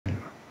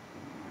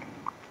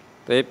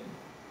Baik.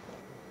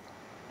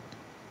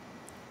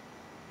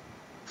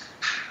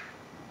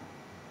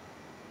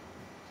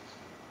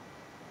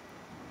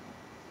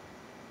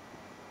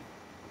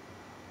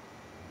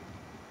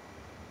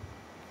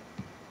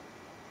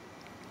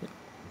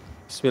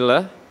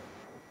 Bismillah.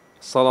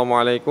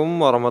 Assalamualaikum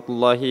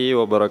warahmatullahi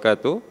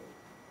wabarakatuh.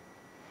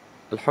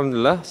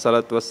 Alhamdulillah,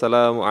 salatu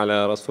wassalamu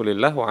ala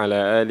Rasulillah wa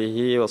ala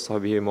alihi wa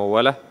sahbihi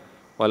mawalah.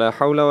 Wa la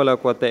hawla wa la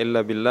quwata illa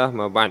billah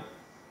ma ba'd.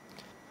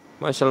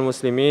 Masyaallah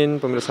muslimin,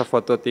 pemirsa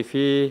Fatwa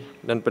TV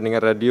dan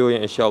pendengar radio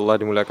yang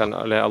insyaallah dimuliakan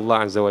oleh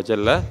Allah Azza wa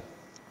Jalla.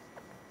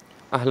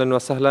 Ahlan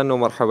wa sahlan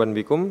wa marhaban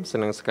bikum.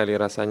 Senang sekali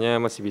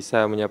rasanya masih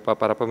bisa menyapa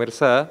para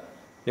pemirsa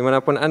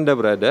dimanapun Anda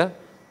berada,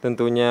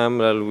 tentunya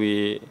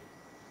melalui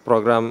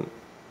program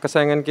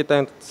kesayangan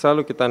kita yang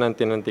selalu kita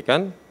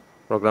nantikan,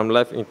 program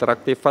live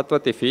interaktif Fatwa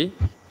TV.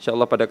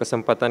 Insyaallah pada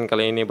kesempatan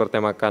kali ini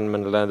bertemakan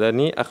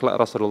Meneladani Akhlak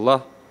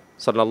Rasulullah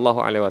Sallallahu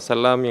Alaihi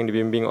Wasallam yang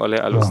dibimbing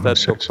oleh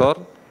al-Ustadz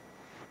Dr.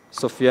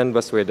 Sofyan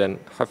Baswedan,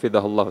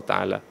 hafidhahullah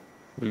ta'ala.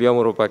 Beliau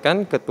merupakan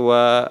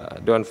Ketua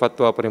Dewan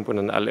Fatwa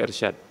Perhimpunan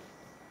al-irsyad.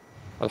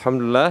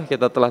 Alhamdulillah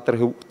kita telah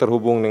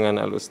terhubung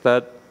dengan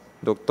al-Ustadz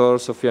Dr.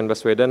 Sofyan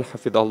Baswedan,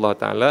 hafidhahullah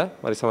ta'ala.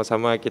 Mari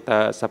sama-sama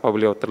kita sapa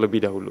beliau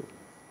terlebih dahulu.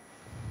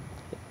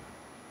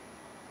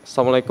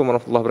 Assalamualaikum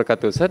warahmatullahi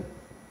wabarakatuh, Ustaz.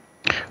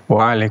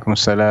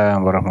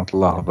 Waalaikumsalam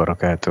warahmatullahi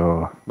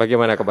wabarakatuh.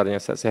 Bagaimana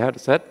kabarnya, Ustaz? Sehat,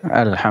 Ustaz?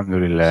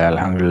 Alhamdulillah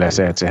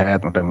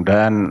sehat-sehat.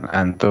 Mudah-mudahan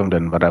antum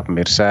dan para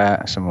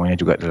pemirsa semuanya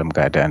juga dalam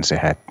keadaan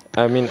sehat.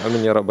 Amin,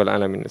 amin ya rabbal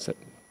alamin, Ustaz.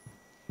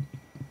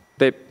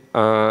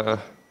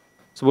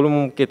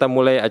 Sebelum kita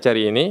mulai acara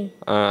ini,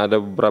 ada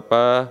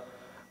beberapa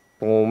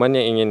pengumuman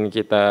yang ingin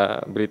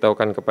kita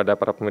beritahukan kepada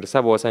para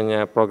pemirsa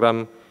bahwasanya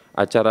program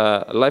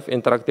acara live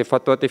interaktif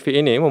Fatwa TV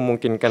ini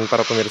memungkinkan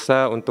para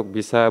pemirsa untuk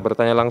bisa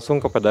bertanya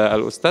langsung kepada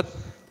Al-Ustadz,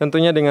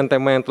 tentunya dengan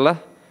tema yang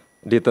telah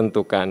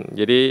ditentukan.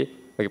 Jadi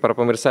bagi para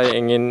pemirsa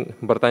yang ingin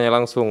bertanya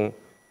langsung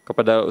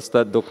kepada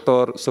Ustadz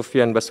Dr.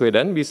 Sofyan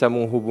Baswedan bisa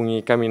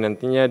menghubungi kami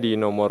nantinya di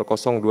nomor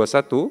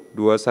 021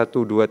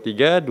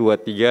 2123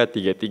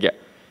 2333.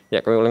 Ya,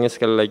 kami ulangi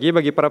sekali lagi,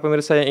 bagi para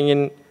pemirsa yang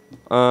ingin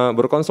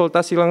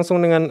berkonsultasi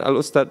langsung dengan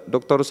Al-Ustadz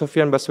Dr.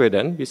 Sofyan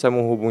Baswedan bisa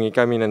menghubungi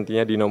kami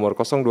nantinya di nomor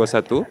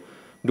 021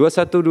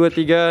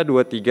 2123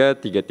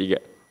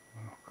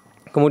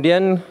 2333.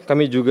 Kemudian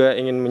kami juga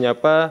ingin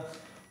menyapa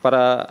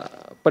para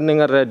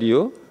pendengar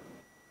radio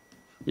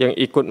yang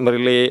ikut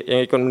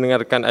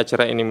mendengarkan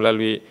acara ini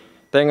melalui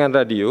tayangan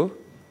radio.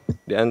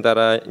 Di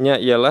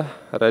antaranya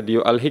ialah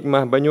Radio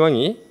Al-Hikmah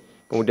Banyuwangi,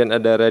 kemudian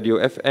ada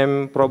Radio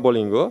FM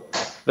Probolinggo,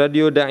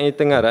 Radio Dai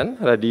Tengaran,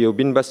 Radio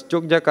Binbas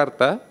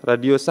Yogyakarta,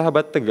 Radio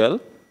Sahabat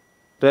Tegal,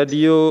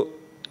 Radio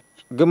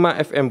Gema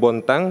FM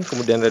Bontang,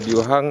 kemudian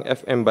Radio Hang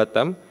FM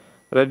Batam,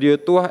 Radio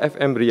Tuah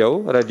FM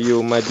Riau,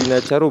 Radio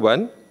Madinah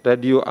Caruban,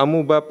 Radio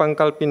Amuba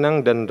Pangkal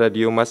Pinang, dan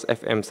Radio Mas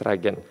FM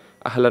Sragen.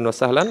 Ahlan wa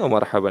sahlan wa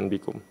marhaban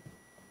bikum.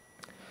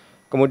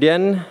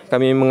 Kemudian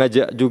kami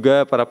mengajak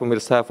juga para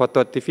pemirsa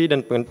Fatwa TV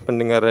dan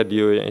pendengar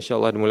radio yang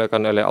insyaallah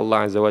dimuliakan oleh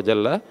Allah Azza wa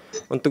Jalla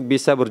untuk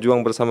bisa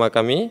berjuang bersama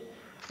kami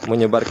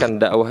menyebarkan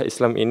dakwah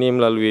Islam ini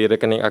melalui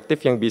rekening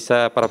aktif yang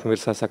bisa para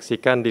pemirsa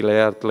saksikan di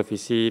layar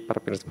televisi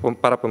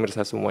para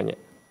pemirsa semuanya.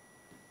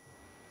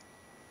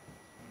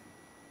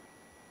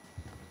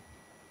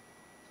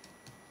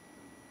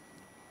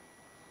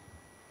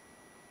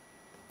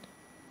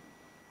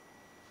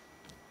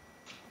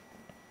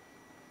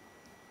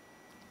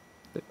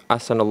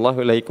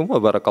 Assalamualaikum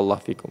wa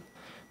fikum.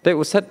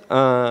 Ustaz,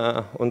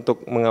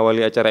 untuk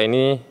mengawali acara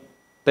ini,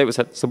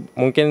 Ustaz,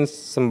 mungkin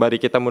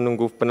sembari kita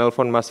menunggu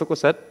penelpon masuk,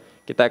 Ustaz,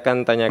 kita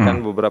akan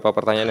tanyakan beberapa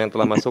pertanyaan yang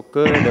telah masuk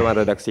ke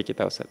Dewan Redaksi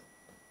kita, Ustaz.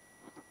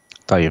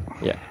 Taib.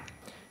 Ya.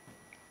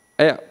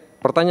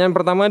 Pertanyaan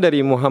pertama dari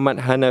Muhammad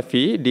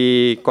Hanafi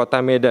di Kota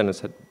Medan,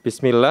 Ustaz.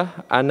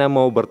 Bismillah, ana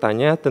mau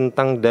bertanya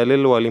tentang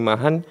dalil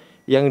walimahan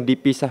yang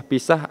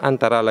dipisah-pisah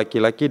antara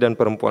laki-laki dan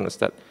perempuan,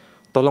 Ustaz.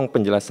 Tolong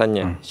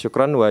penjelasannya.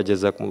 Syukran wa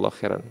jazakumullah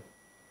khairan.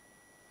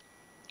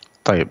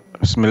 Taib.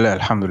 Bismillah,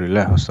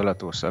 alhamdulillah,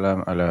 wassalatu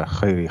wassalam ala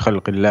khairi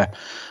khalqillah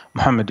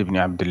Muhammad ibn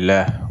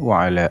Abdullah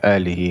wa ala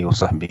alihi wa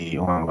sahbihi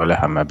wa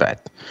walah amma ba'd.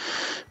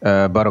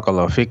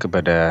 Barakallahu fiqh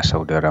kepada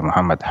saudara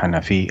Muhammad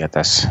Hanafi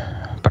atas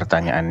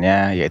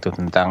pertanyaannya, yaitu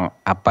tentang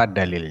apa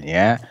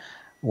dalilnya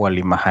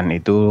walimahan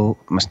itu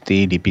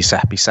mesti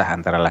dipisah-pisah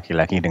antara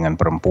laki-laki dengan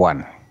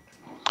perempuan.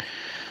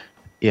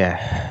 Ya,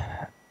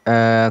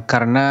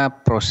 karena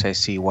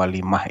prosesi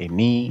walimah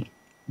ini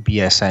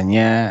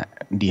biasanya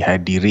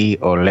dihadiri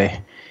oleh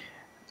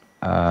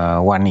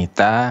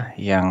wanita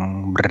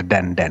yang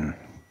berdandan,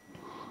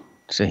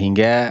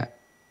 sehingga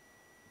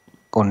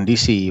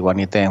kondisi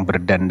wanita yang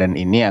berdandan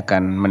ini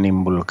akan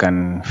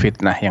menimbulkan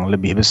fitnah yang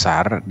lebih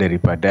besar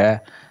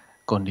daripada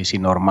kondisi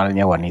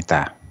normalnya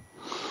wanita.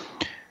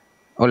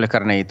 Oleh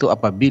karena itu,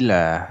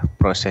 apabila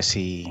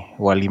prosesi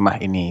walimah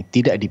ini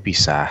tidak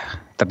dipisah,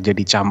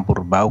 terjadi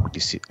campur baur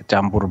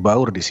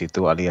di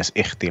situ alias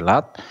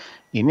ikhtilat,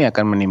 ini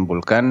akan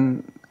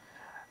menimbulkan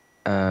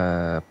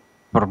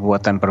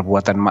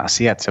perbuatan-perbuatan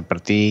maksiat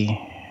seperti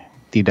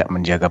tidak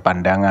menjaga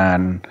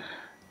pandangan,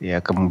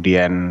 ya,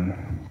 kemudian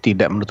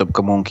tidak menutup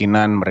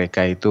kemungkinan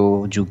mereka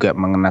itu juga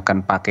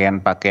mengenakan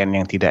pakaian-pakaian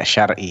yang tidak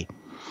syar'i.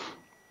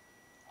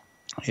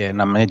 Ya,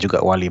 namanya juga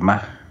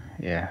walimah,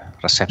 ya,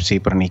 resepsi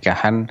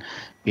pernikahan,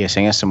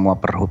 biasanya semua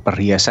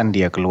perhiasan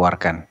dia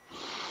keluarkan.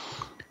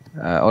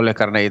 Oleh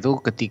karena itu,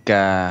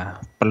 ketika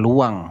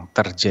peluang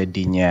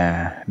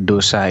terjadinya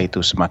dosa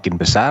itu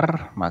semakin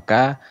besar,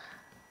 maka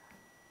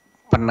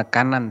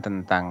penekanan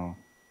tentang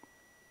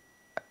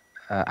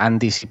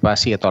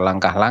antisipasi atau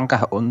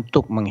langkah-langkah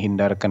untuk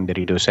menghindarkan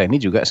dari dosa ini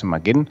juga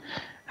semakin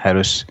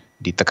harus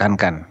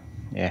ditekankan.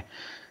 Ya,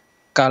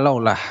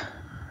 kalaulah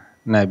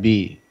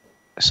Nabi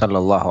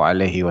Sallallahu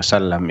Alaihi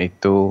Wasallam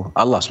itu,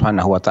 Allah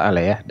Subhanahu Wa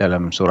Taala ya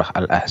dalam surah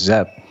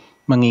Al-Ahzab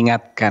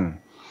mengingatkan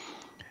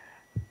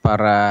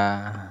para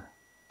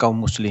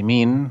kaum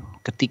muslimin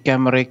ketika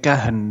mereka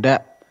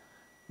hendak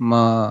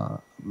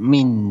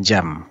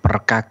meminjam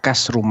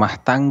perkakas rumah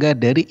tangga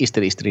dari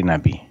istri-istri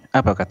Nabi.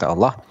 Apa kata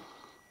Allah?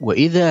 Wa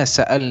idza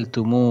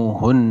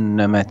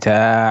sa'altumuhunna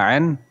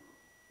mata'an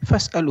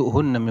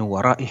fas'aluhunna min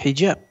wara'i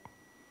hijab.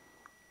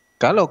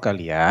 Kalau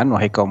kalian,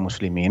 wahai kaum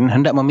muslimin,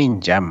 hendak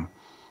meminjam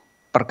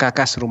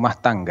perkakas rumah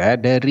tangga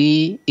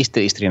dari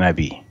istri-istri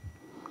Nabi,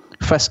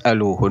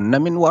 fas'aluhunna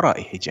min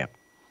wara'i hijab,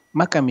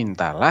 maka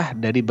mintalah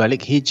dari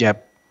balik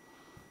hijab.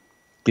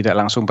 Tidak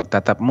langsung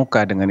bertatap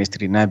muka dengan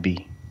istri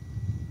Nabi.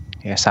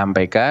 Ya,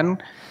 sampaikan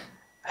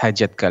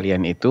hajat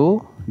kalian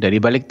itu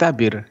dari balik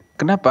tabir.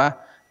 Kenapa?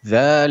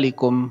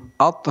 Dzalikum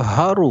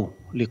athharu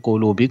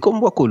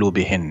liqulubikum wa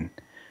qulubihin.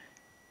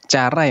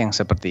 Cara yang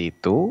seperti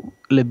itu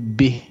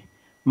lebih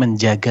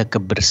menjaga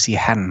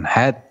kebersihan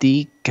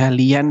hati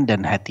kalian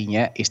dan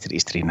hatinya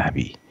istri-istri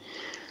Nabi.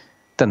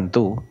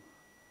 Tentu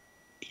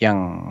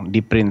yang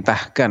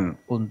diperintahkan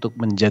untuk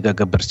menjaga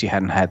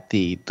kebersihan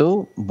hati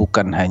itu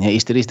bukan hanya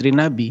istri-istri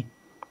Nabi,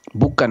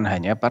 bukan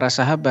hanya para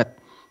sahabat,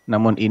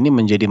 namun ini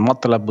menjadi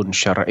matlabun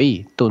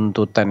syar'i,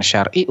 tuntutan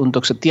syar'i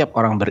untuk setiap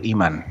orang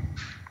beriman.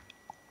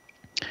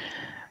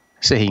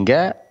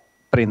 Sehingga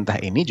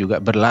perintah ini juga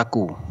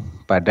berlaku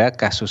pada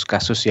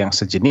kasus-kasus yang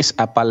sejenis,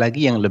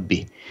 apalagi yang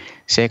lebih.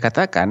 Saya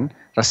katakan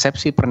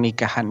resepsi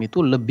pernikahan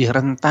itu lebih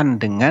rentan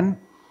dengan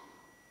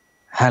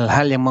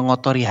hal-hal yang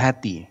mengotori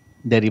hati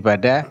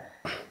daripada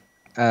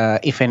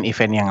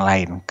event-event yang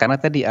lain. Karena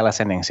tadi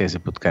alasan yang saya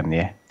sebutkan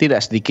ya,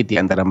 tidak sedikit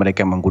di antara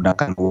mereka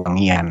menggunakan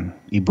wangian,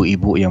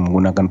 ibu-ibu yang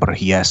menggunakan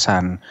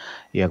perhiasan,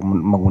 yang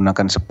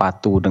menggunakan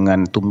sepatu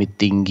dengan tumit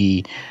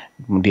tinggi,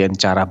 kemudian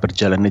cara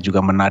berjalannya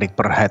juga menarik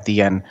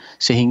perhatian,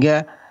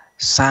 sehingga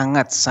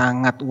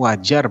sangat-sangat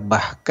wajar,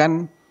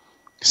 bahkan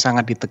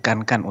sangat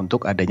ditekankan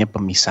untuk adanya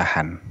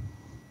pemisahan.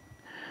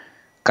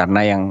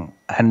 Karena yang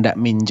hendak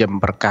minjem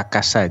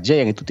perkakas saja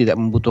yang itu tidak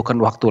membutuhkan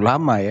waktu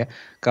lama ya.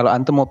 Kalau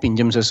antum mau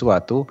pinjam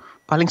sesuatu,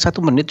 paling 1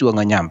 menit juga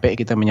nggak nyampe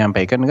kita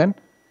menyampaikan kan.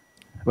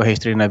 Wahai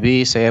istri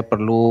Nabi, saya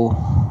perlu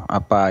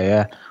apa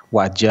ya,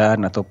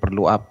 wajan atau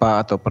perlu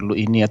apa, atau perlu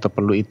ini atau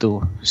perlu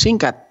itu.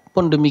 Singkat.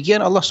 Pun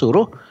demikian Allah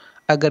suruh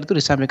agar itu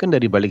disampaikan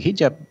dari balik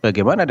hijab.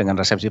 Bagaimana dengan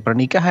resepsi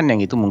pernikahan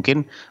yang itu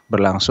mungkin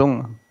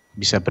berlangsung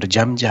bisa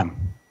berjam-jam.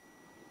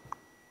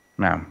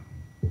 Nah,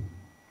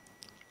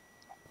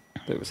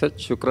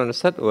 Ustadz, syukran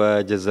Ustadz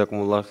wa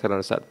jazakumullah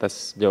khairan Ustadz atas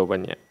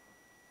jawabannya.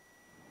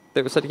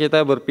 Ustadz,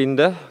 kita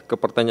berpindah ke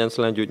pertanyaan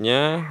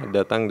selanjutnya,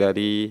 datang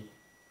dari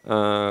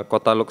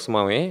Kota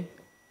Luxmawe,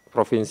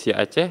 Provinsi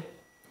Aceh.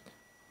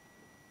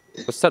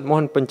 Ustadz,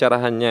 mohon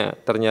pencerahannya.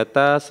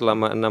 Ternyata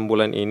selama 6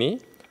 bulan ini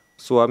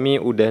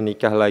suami udah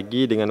nikah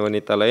lagi dengan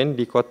wanita lain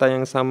di kota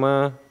yang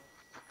sama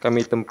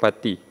kami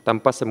tempati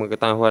tanpa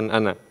sepengetahuan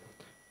ana.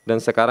 Dan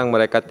sekarang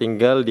mereka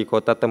tinggal di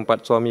kota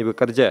tempat suami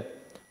bekerja.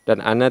 Dan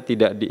ana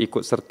tidak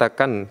diikut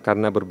sertakan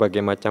karena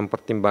berbagai macam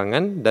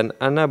pertimbangan, dan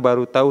ana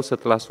baru tahu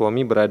setelah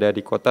suami berada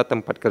di kota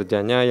tempat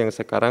kerjanya yang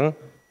sekarang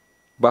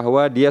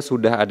bahwa dia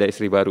sudah ada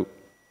istri baru.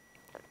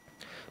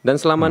 Dan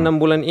selama 6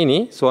 bulan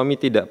ini suami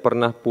tidak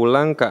pernah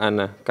pulang ke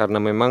ana karena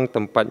memang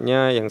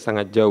tempatnya yang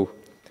sangat jauh.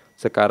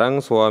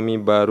 Sekarang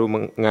suami baru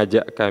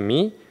mengajak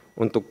kami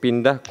untuk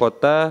pindah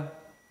kota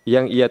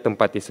yang ia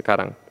tempati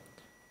sekarang.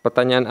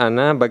 Pertanyaan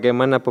ana,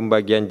 bagaimana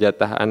pembagian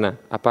jatah ana?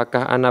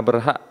 Apakah ana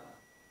berhak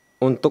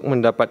untuk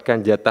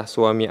mendapatkan jatah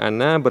suami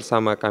ana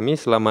bersama kami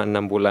selama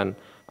 6 bulan.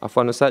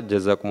 Afwan Ustaz,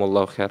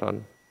 jazakumullah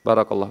khairan.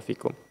 Barakallahu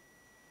fikum.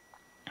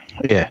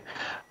 Ya,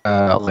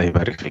 Allah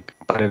barik fik.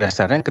 Pada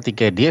dasarnya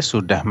ketika dia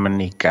sudah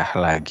menikah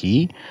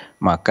lagi,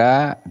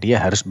 maka dia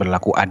harus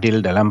berlaku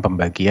adil dalam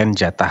pembagian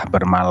jatah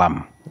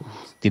bermalam.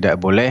 Tidak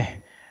boleh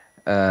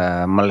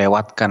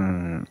melewatkan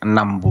 6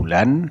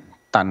 bulan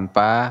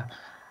tanpa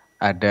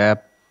ada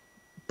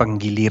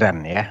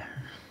penggiliran ya.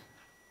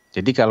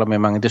 Jadi kalau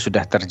memang itu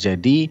sudah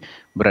terjadi,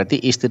 berarti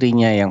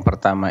istrinya yang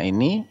pertama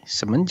ini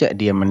semenjak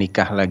dia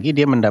menikah lagi,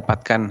 dia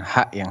mendapatkan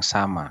hak yang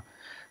sama.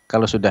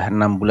 Kalau sudah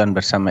 6 bulan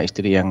bersama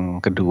istri yang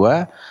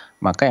kedua,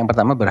 maka yang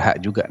pertama berhak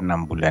juga 6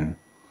 bulan.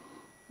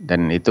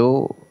 Dan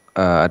itu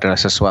adalah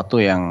sesuatu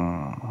yang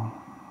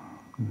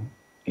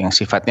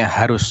sifatnya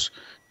harus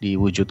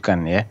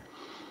diwujudkan ya.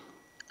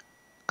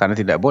 Karena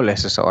tidak boleh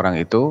seseorang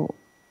itu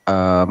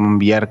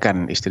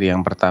membiarkan istri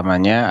yang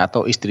pertamanya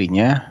atau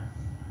istrinya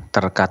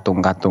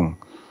terkatung-katung,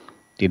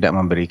 tidak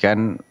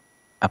memberikan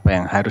apa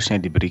yang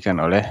harusnya diberikan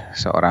oleh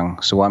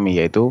seorang suami,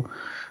 yaitu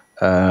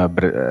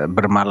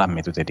bermalam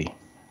itu tadi.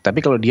 Tapi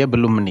kalau dia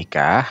belum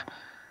menikah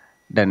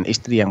dan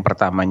istri yang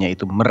pertamanya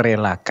itu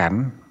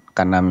merelakan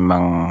karena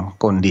memang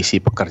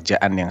kondisi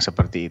pekerjaan yang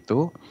seperti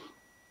itu,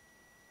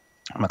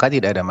 maka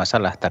tidak ada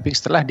masalah. Tapi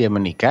setelah dia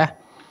menikah,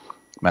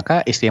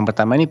 maka istri yang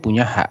pertama ini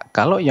punya hak.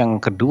 Kalau yang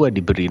kedua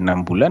diberi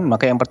 6 bulan,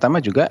 maka yang pertama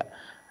juga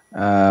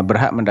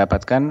berhak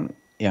mendapatkan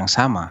yang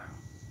sama.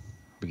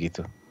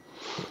 Begitu.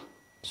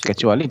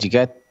 Kecuali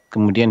jika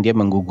kemudian dia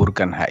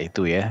menggugurkan hak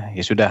itu, ya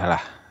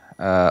sudahlah.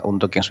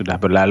 Untuk yang sudah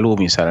berlalu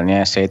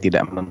misalnya saya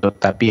tidak menuntut,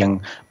 tapi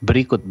yang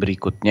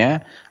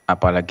berikutnya,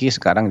 apalagi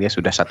sekarang dia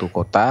sudah satu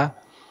kota,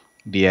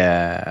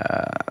 dia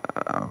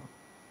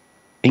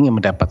ingin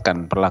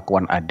mendapatkan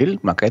perlakuan adil,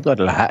 maka itu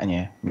adalah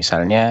haknya.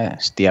 Misalnya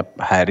setiap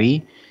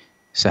hari,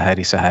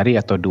 sehari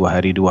atau 2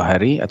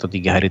 hari atau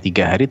 3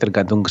 hari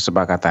tergantung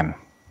kesepakatan.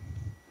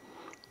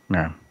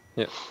 Nah,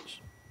 ya.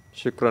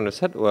 Syukran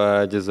Ustadz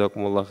wa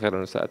jazakumullah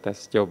khairan Ustadz atas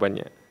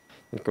jawabannya.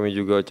 Dan kami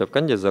juga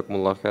ucapkan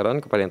jazakumullah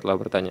khairan kepada yang telah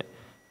bertanya.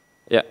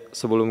 Ya,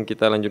 sebelum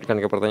kita lanjutkan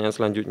ke pertanyaan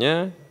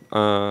selanjutnya,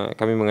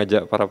 kami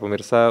mengajak para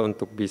pemirsa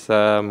untuk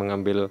bisa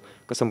mengambil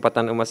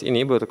kesempatan emas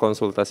ini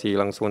berkonsultasi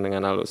langsung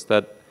dengan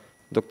Al-Ustadz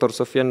Dr.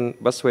 Sofyan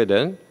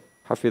Baswedan,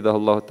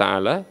 hafizahullah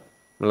ta'ala,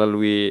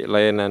 melalui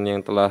layanan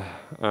yang telah,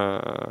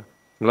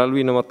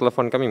 melalui nomor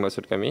telepon kami,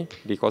 maksud kami,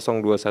 di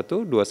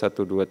 021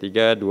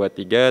 2123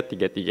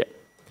 2333.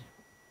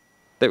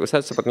 Tapi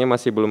Ustadz, sepertinya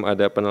masih belum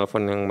ada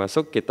penelpon yang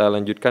masuk. Kita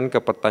lanjutkan ke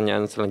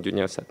pertanyaan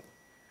selanjutnya, Ustadz.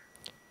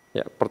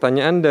 Ya,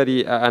 pertanyaan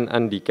dari Aan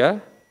Andika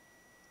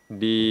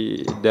di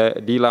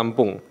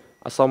Lampung.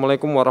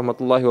 Assalamualaikum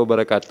warahmatullahi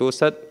wabarakatuh.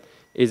 Ustadz,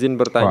 izin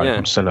bertanya.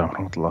 Waalaikumsalam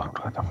warahmatullahi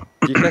wabarakatuh.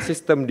 Jika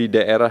sistem di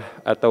daerah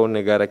atau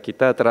negara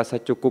kita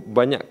terasa cukup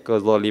banyak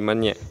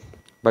kezalimannya,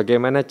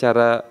 bagaimana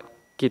cara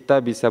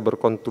kita bisa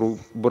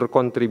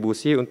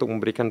berkontribusi untuk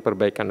memberikan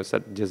perbaikan,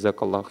 Ustadz?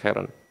 Jazakallahu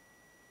khairan.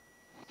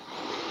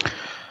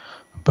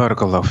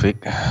 Barakallahu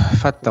fiik.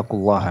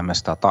 Fattaqullaha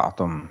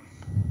mastata'tum.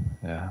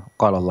 Ya,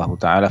 qala Allah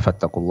Ta'ala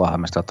fattaqullaha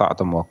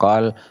mastata'tum wa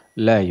qala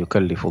la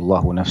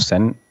yukallifullahu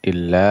nafsan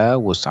illa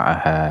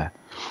wus'aha.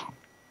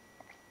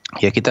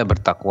 Ya, kita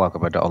bertakwa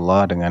kepada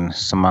Allah dengan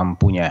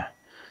semampunya,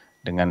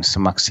 dengan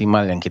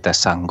semaksimal yang kita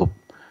sanggup.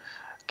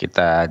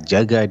 Kita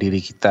jaga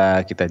diri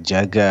kita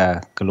jaga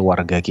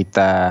keluarga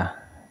kita,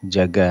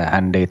 jaga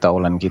handai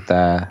taulan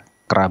kita,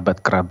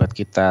 kerabat-kerabat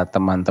kita,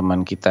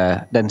 teman-teman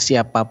kita, dan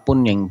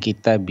siapapun yang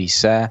kita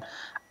bisa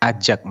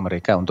ajak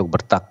mereka untuk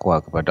bertakwa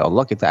kepada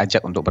Allah, kita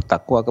ajak untuk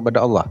bertakwa kepada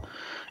Allah.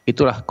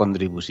 Itulah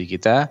kontribusi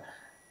kita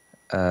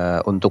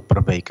untuk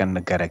perbaikan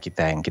negara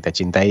kita yang kita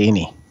cintai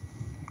ini.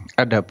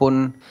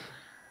 Adapun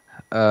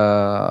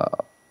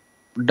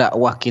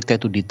dakwah kita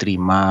itu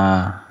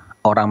diterima,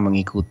 orang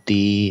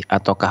mengikuti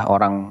ataukah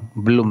orang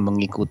belum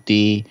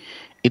mengikuti,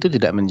 itu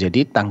tidak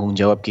menjadi tanggung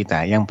jawab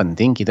kita. Yang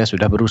penting kita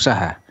sudah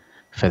berusaha.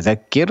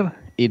 Fadzakir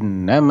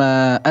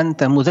innama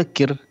anta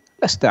mudzakir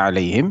lasta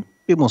alaihim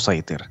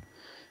bimusaitir.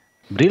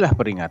 Berilah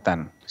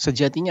peringatan.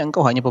 Sejatinya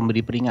engkau hanya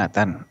pemberi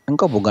peringatan.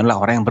 Engkau bukanlah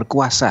orang yang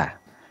berkuasa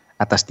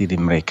atas diri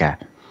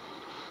mereka.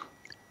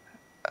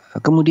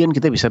 Kemudian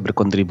kita bisa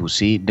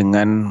berkontribusi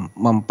dengan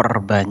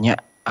memperbanyak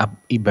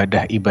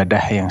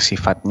ibadah-ibadah yang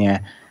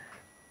sifatnya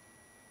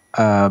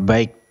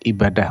baik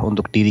ibadah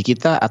untuk diri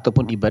kita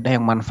ataupun ibadah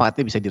yang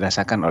manfaatnya bisa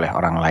dirasakan oleh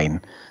orang lain,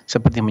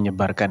 seperti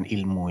menyebarkan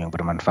ilmu yang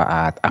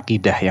bermanfaat,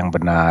 akidah yang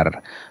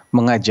benar,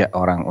 mengajak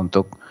orang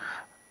untuk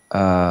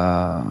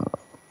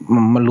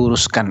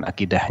meluruskan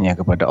akidahnya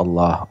kepada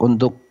Allah,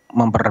 untuk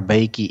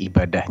memperbaiki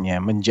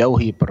ibadahnya,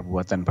 menjauhi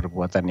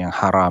perbuatan-perbuatan yang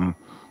haram.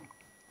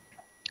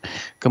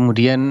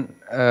 Kemudian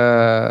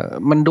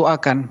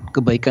mendoakan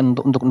kebaikan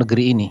untuk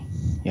negeri ini.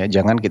 Ya,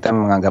 jangan kita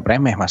menganggap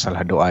remeh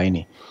masalah doa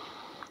ini.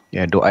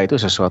 Ya, doa itu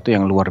sesuatu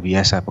yang luar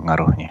biasa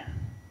pengaruhnya.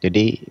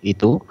 Jadi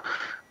itu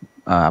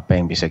apa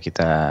yang bisa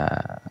kita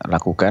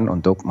lakukan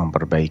untuk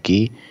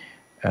memperbaiki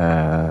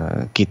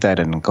kita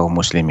dan kaum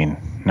muslimin.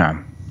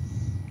 Nah.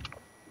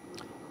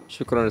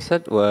 Syukran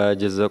Ustadz wa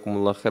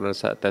jazakumullah khairan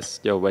atas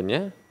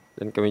jawabannya,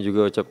 dan kami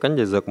juga ucapkan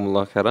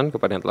jazakumullah khairan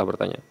kepada yang telah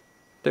bertanya.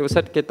 Tapi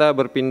Ustadz, kita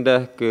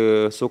berpindah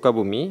ke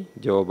Sukabumi,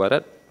 Jawa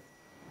Barat.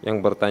 Yang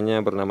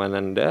bertanya bernama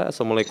Nanda.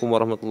 Assalamualaikum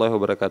warahmatullahi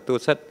wabarakatuh.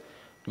 Ustadz,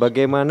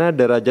 bagaimana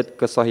derajat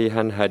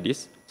kesahihan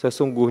hadis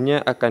sesungguhnya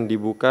akan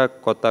dibuka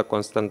kota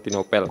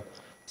Konstantinopel?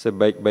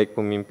 Sebaik-baik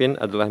pemimpin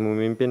adalah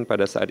memimpin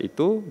pada saat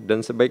itu, dan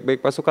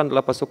sebaik-baik pasukan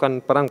adalah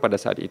pasukan perang pada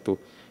saat itu.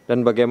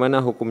 Dan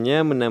bagaimana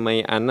hukumnya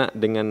menamai anak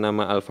dengan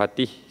nama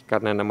Al-Fatih,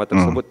 karena nama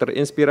tersebut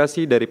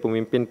terinspirasi dari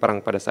pemimpin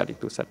perang pada saat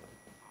itu, Ustaz.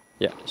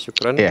 Ya,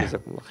 syukran. Ya.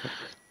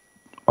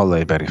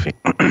 Allah ibarik fiik.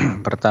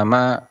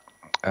 Pertama,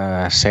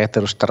 saya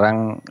terus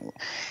terang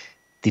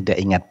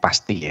tidak ingat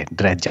pasti ya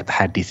derajat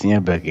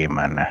hadisnya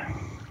bagaimana.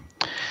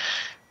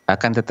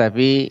 Akan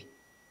tetapi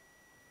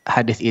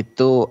hadis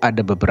itu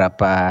ada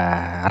beberapa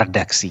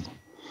redaksi.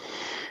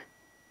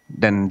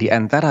 Dan di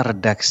antara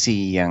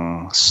redaksi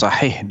yang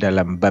sahih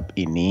dalam bab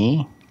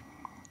ini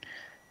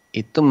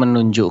itu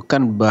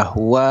menunjukkan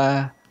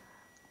bahwa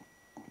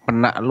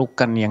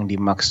penaklukan yang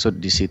dimaksud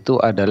di situ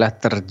adalah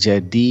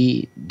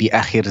terjadi di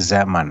akhir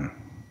zaman.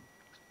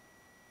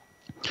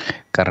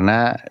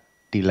 Karena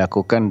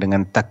dilakukan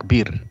dengan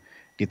takbir,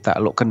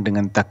 ditaklukkan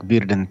dengan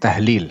takbir dan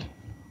tahlil,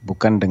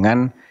 bukan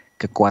dengan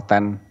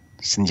kekuatan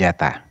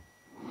senjata.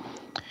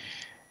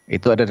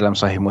 Itu ada dalam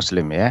Sahih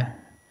Muslim ya.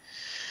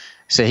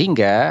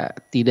 Sehingga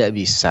tidak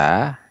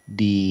bisa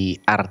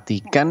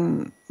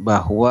diartikan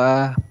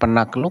bahwa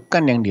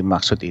penaklukan yang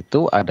dimaksud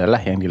itu adalah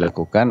yang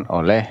dilakukan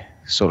oleh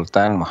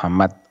Sultan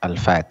Muhammad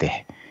Al-Fatih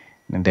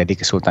dari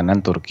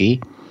Kesultanan Turki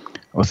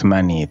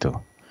Utsmani itu.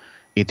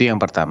 Itu yang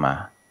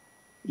pertama.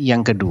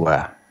 Yang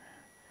kedua,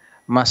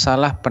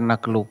 masalah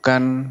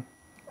penaklukan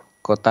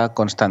kota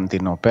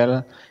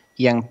Konstantinopel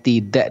yang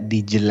tidak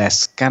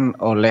dijelaskan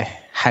oleh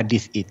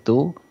hadis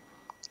itu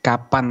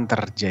kapan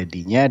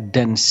terjadinya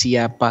dan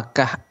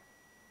siapakah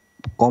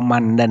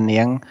komandan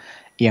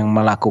yang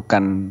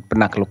melakukan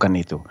penaklukan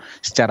itu.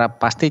 Secara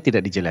pasti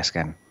tidak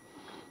dijelaskan.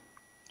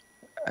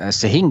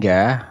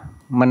 Sehingga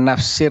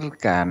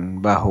menafsirkan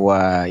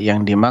bahwa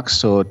yang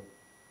dimaksud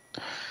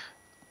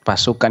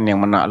pasukan yang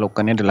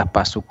menaklukkannya adalah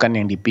pasukan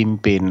yang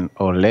dipimpin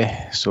oleh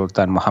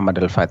Sultan Muhammad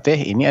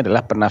Al-Fatih, ini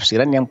adalah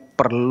penafsiran yang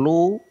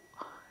perlu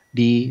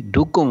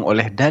didukung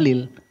oleh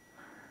dalil.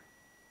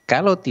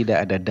 Kalau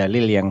tidak ada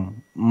dalil yang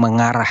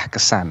mengarah ke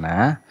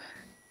sana,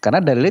 karena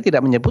dalilnya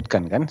tidak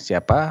menyebutkan kan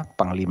siapa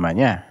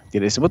panglimanya,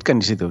 tidak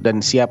disebutkan di situ, dan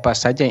siapa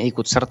saja yang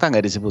ikut serta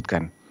nggak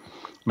disebutkan.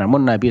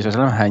 Namun Nabi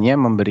SAW hanya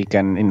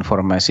memberikan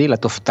informasi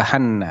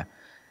latuftahanna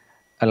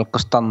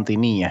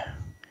al-Qustantiniyah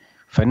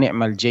fa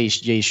ni'mal jaysh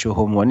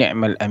jayshuhum wa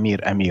ni'mal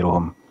amir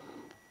amiruhum.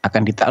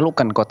 Akan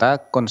ditaklukkan kota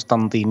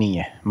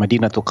Konstantiniyah,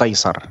 Madinatu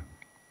Kaisar.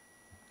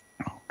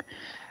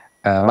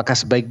 Maka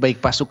sebaik-baik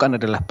pasukan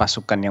adalah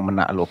pasukan yang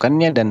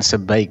menaklukkannya dan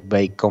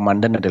sebaik-baik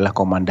komandan adalah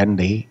komandan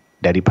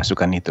dari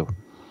pasukan itu.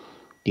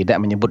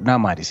 Tidak menyebut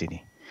nama di sini.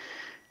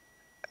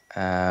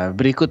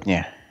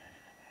 Berikutnya,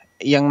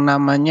 yang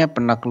namanya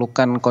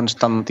penaklukan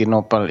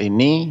Konstantinopel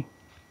ini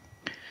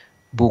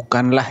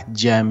bukanlah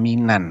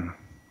jaminan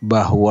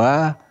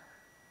bahwa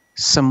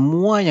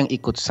semua yang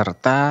ikut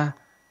serta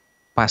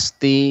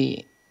pasti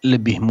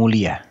lebih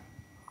mulia.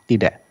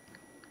 Tidak.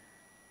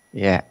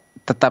 Ya,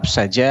 tetap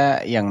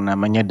saja yang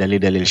namanya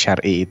dalil-dalil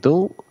syar'i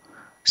itu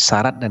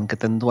syarat dan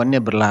ketentuannya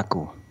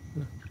berlaku.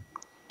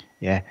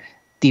 Ya,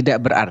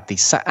 tidak berarti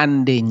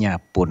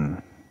seandainya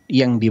pun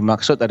yang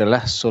dimaksud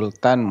adalah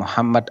Sultan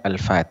Muhammad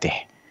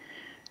Al-Fatih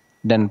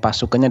dan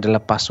pasukannya adalah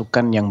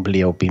pasukan yang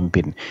beliau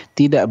pimpin,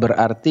 tidak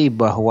berarti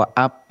bahwa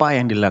apa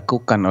yang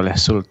dilakukan oleh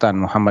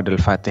Sultan Muhammad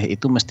Al-Fatih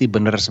itu mesti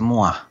benar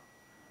semua.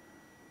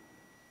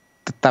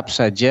 Tetap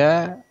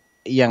saja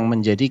yang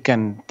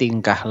menjadikan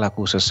tingkah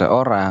laku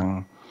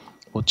seseorang,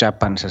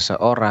 ucapan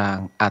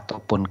seseorang,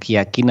 ataupun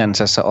keyakinan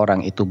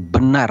seseorang itu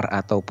benar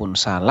ataupun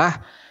salah,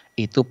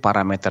 itu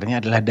parameternya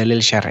adalah dalil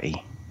syar'i.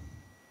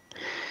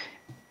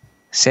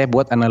 Saya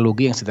buat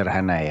analogi yang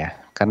sederhana ya,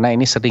 karena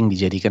ini sering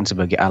dijadikan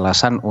sebagai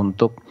alasan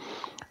untuk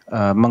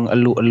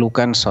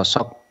mengeluh-elukan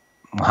sosok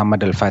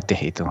Muhammad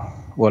Al-Fatih itu.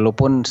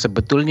 Walaupun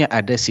sebetulnya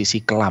ada sisi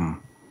kelam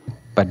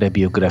pada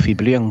biografi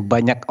beliau yang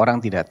banyak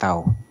orang tidak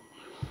tahu.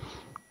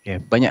 Ya,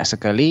 banyak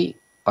sekali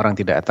orang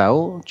tidak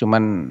tahu,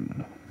 cuman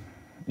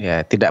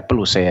ya tidak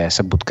perlu saya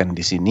sebutkan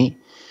di sini.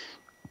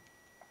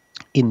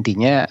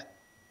 Intinya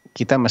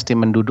kita mesti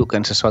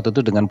mendudukkan sesuatu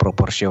itu dengan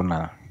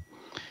proporsional.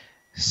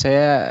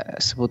 Saya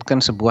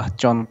sebutkan sebuah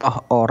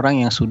contoh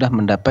orang yang sudah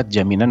mendapat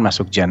jaminan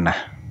masuk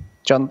jannah.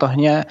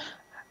 Contohnya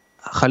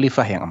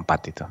khalifah yang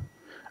 4 itu.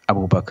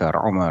 Abu Bakar,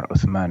 Umar,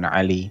 Utsman,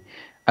 Ali.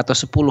 Atau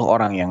 10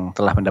 orang yang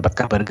telah mendapat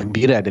kabar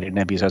gembira dari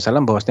Nabi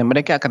SAW bahwasanya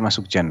mereka akan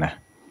masuk jannah.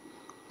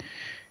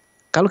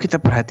 Kalau kita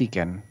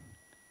perhatikan,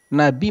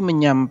 Nabi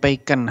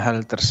menyampaikan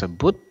hal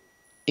tersebut,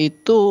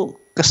 itu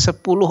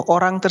ke-10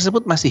 orang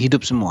tersebut masih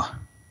hidup semua.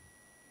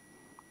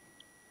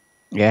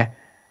 Ya.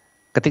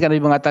 Ketika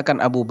Nabi mengatakan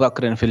Abu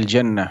Bakr fil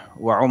jannah,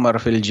 wa Umar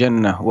fil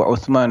jannah, wa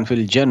Uthman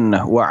fil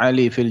jannah, wa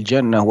Ali fil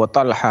jannah, wa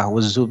Talha, wa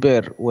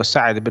Zubair, wa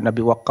Sa'ad bin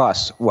Abi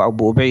Waqqas, wa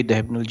Abu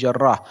Ubaidah bin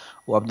al-Jarrah,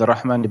 wa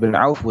Abdurrahman bin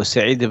Auf, wa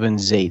Sa'id bin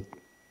Zaid.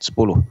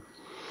 10.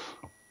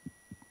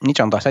 Ini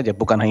contoh saja,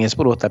 bukan hanya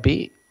 10,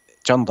 tapi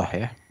contoh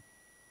ya.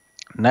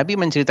 Nabi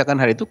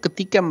menceritakan hal itu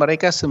ketika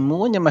mereka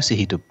semuanya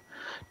masih hidup.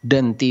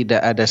 Dan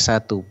tidak ada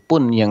satu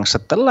pun yang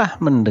setelah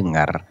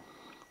mendengar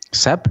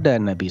sabda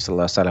Nabi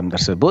SAW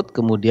tersebut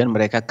kemudian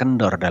mereka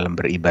kendor dalam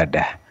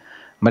beribadah.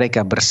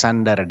 Mereka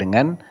bersandar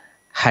dengan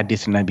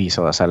hadis Nabi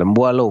SAW.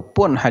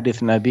 Walaupun hadis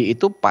Nabi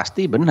itu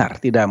pasti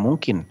benar, tidak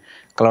mungkin.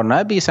 Kalau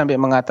Nabi sampai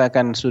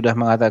sudah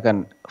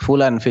mengatakan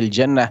fulan fil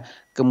jannah,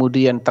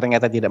 kemudian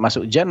ternyata tidak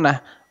masuk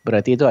jannah,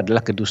 berarti itu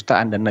adalah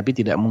kedustaan dan Nabi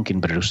tidak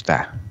mungkin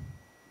berdusta.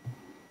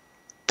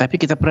 Tapi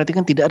kita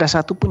perhatikan tidak ada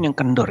satupun yang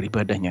kendor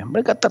ibadahnya.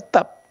 Mereka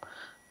tetap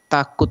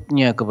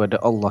takutnya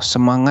kepada Allah,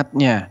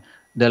 semangatnya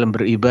dalam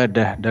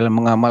beribadah, dalam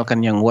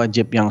mengamalkan yang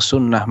wajib, yang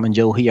sunnah,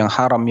 menjauhi yang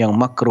haram, yang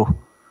makruh.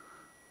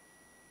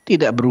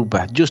 Tidak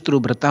berubah,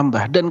 justru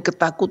bertambah. Dan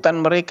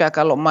ketakutan mereka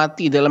kalau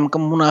mati dalam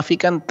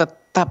kemunafikan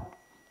tetap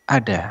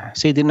ada.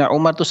 Sayyidina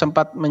Umar tuh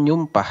sempat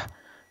menyumpah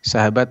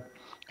sahabat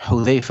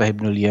Hudzaifah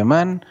bin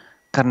Yaman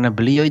karena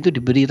beliau itu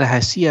diberi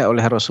rahasia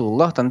oleh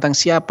Rasulullah tentang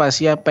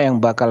siapa-siapa yang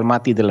bakal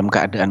mati dalam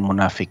keadaan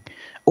munafik.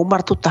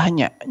 Umar tuh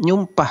tanya,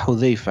 nyumpah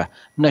Hudzaifah,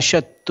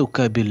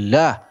 nasyattuka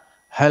billah,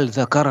 hal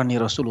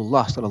zakarani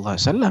Rasulullah sallallahu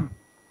alaihi wasallam.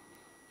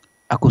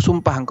 Aku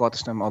sumpah engkau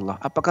atas nama Allah.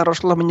 Apakah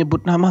Rasulullah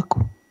menyebut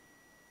namaku?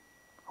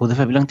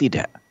 Hudzaifah bilang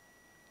tidak.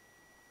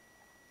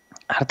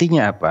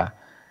 Artinya apa?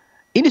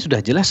 Ini sudah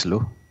jelas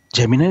loh.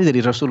 Jaminannya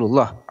dari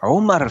Rasulullah.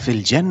 Umar fil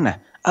jannah,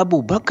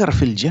 Abu Bakar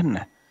fil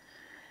jannah.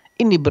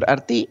 Ini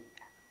berarti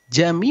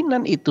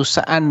jaminan itu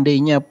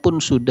seandainya pun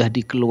sudah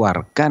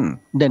dikeluarkan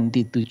dan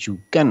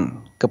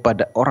ditujukan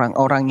kepada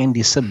orang-orang yang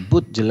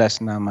disebut jelas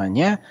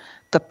namanya,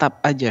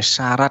 tetap aja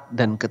syarat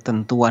dan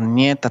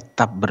ketentuannya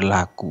tetap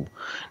berlaku.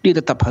 Dia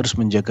tetap harus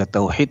menjaga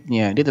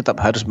tauhidnya, dia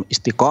tetap harus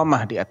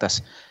istiqomah di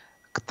atas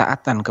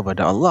ketaatan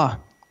kepada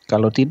Allah.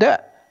 Kalau tidak,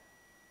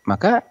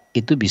 maka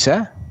itu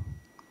bisa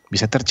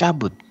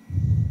tercabut.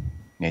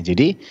 Ya,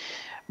 jadi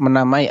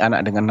menamai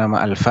anak dengan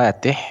nama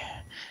Al-Fatih,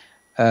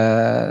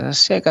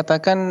 saya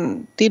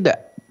katakan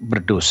tidak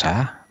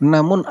berdosa,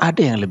 namun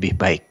ada yang lebih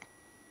baik.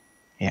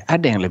 Ya,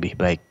 ada yang lebih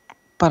baik.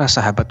 Para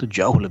sahabat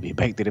itu jauh lebih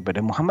baik daripada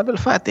Muhammad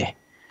Al-Fatih.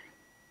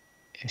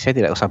 Saya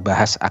tidak usah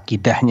bahas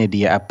akidahnya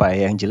dia apa,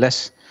 yang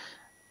jelas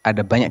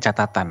ada banyak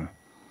catatan.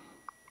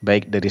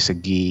 Baik dari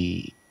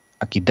segi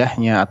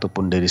akidahnya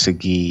ataupun dari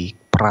segi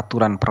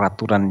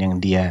peraturan-peraturan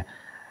yang dia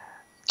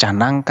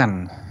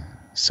canangkan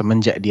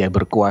semenjak dia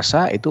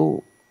berkuasa,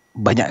 itu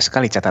banyak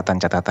sekali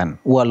catatan-catatan.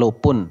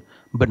 Walaupun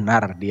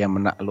benar dia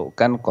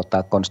menaklukkan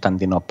kota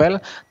Konstantinopel,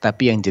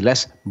 tapi yang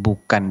jelas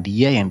bukan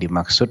dia yang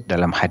dimaksud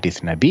dalam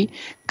hadis Nabi,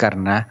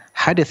 karena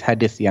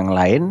hadis-hadis yang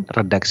lain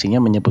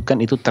redaksinya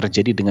menyebutkan itu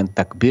terjadi dengan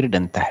takbir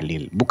dan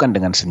tahlil, bukan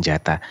dengan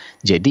senjata.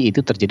 Jadi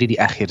itu terjadi di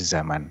akhir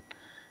zaman.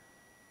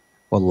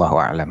 Wallahu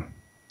a'lam.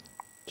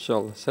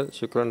 Insyaallah, Ustaz.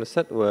 Syukran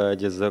Ustaz wa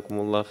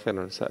jazakumullah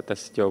khairan Ustaz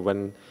atas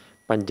jawaban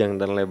panjang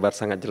dan lebar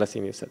sangat jelas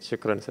ini Ustaz.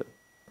 Syukran Ustaz.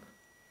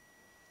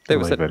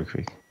 Ustaz.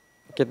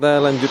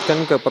 Kita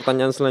lanjutkan ke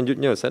pertanyaan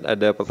selanjutnya Ustaz.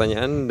 Ada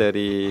pertanyaan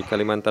dari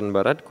Kalimantan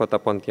Barat, Kota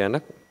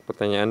Pontianak.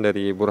 Pertanyaan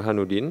dari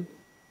Burhanuddin.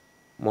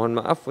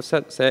 Mohon maaf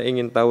Ustaz, saya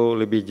ingin tahu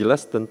lebih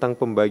jelas tentang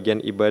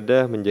pembagian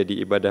ibadah menjadi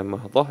ibadah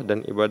mahdhah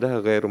dan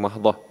ibadah ghairu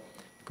mahdhah.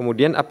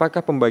 Kemudian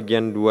apakah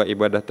pembagian dua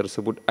ibadah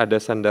tersebut ada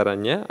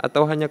sandarannya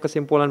atau hanya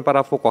kesimpulan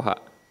para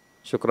fuqaha?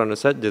 Syukran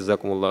Ustaz,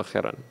 jazakumullah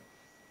khairan.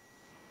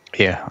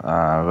 Ya,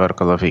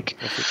 barakallahu fiik.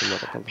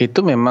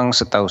 Itu memang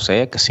setahu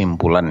saya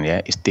kesimpulan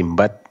ya,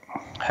 istimbat,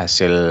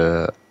 hasil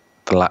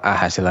telaah,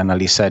 hasil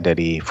analisa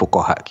dari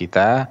fuqaha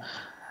kita.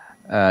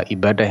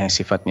 Ibadah yang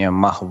sifatnya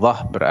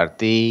mahdhah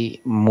berarti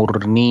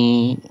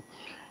murni,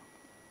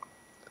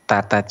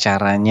 tata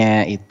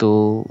caranya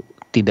itu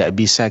tidak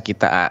bisa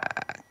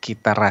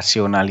kita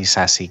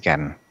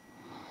rasionalisasikan.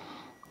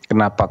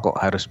 Kenapa kok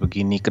harus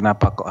begini,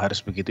 kenapa kok harus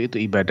begitu, itu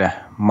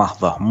ibadah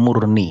mahdhah,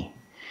 murni.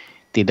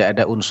 Tidak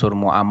ada unsur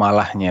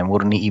muamalahnya,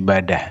 murni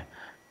ibadah.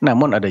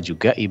 Namun ada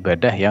juga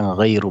ibadah yang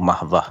ghairu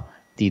mahdhah.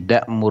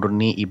 Tidak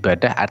murni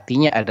ibadah,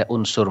 artinya ada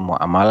unsur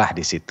muamalah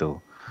di situ.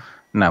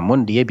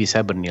 Namun dia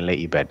bisa bernilai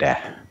ibadah.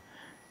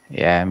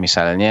 Ya,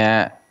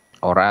 misalnya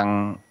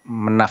orang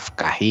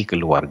menafkahi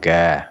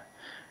keluarga,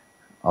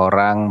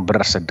 orang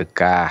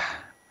bersedekah,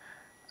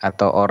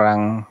 atau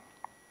orang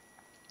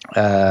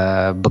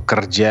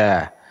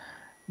bekerja.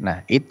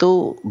 Nah,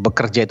 itu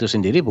bekerja itu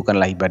sendiri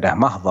bukanlah ibadah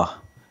mahdhah.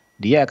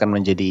 Dia akan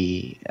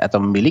menjadi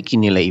atau memiliki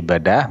nilai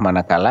ibadah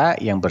manakala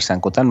yang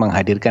bersangkutan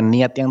menghadirkan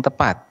niat yang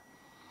tepat.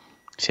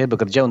 Saya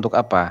bekerja untuk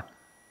apa?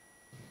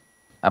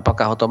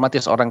 Apakah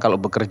otomatis orang kalau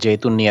bekerja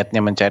itu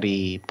niatnya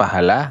mencari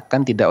pahala?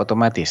 Kan tidak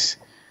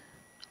otomatis.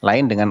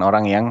 Lain dengan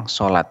orang yang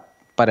sholat.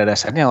 Pada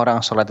dasarnya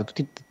orang sholat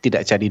itu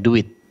tidak cari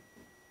duit,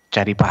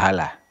 cari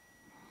pahala.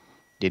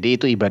 Jadi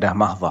itu ibadah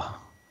mahdhah.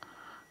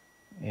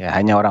 Ya,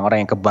 hanya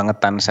orang-orang yang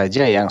kebangetan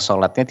saja yang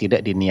sholatnya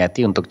tidak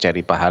diniati untuk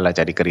cari pahala,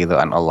 cari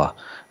keridhaan Allah.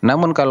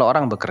 Namun kalau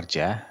orang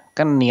bekerja,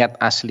 kan niat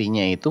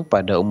aslinya itu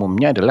pada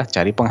umumnya adalah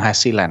cari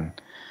penghasilan.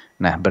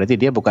 Nah, berarti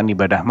dia bukan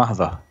ibadah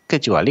mahdhah.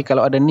 Kecuali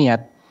kalau ada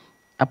niat.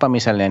 Apa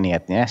misalnya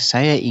niatnya?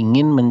 Saya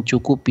ingin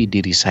mencukupi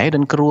diri saya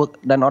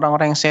dan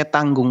orang-orang yang saya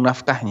tanggung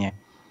nafkahnya.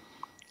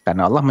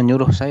 Karena Allah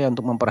menyuruh saya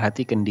untuk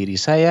memperhatikan diri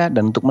saya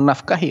dan untuk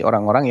menafkahi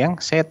orang-orang yang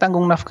saya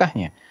tanggung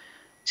nafkahnya.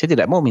 Saya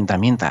tidak mau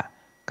minta-minta.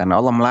 Karena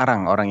Allah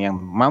melarang orang yang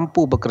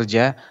mampu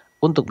bekerja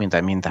untuk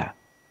minta-minta.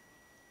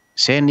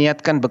 Saya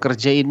niatkan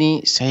bekerja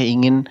ini, saya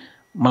ingin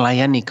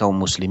melayani kaum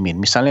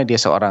muslimin. Misalnya dia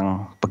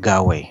seorang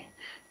pegawai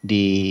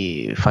di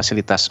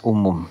fasilitas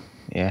umum,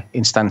 ya,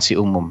 instansi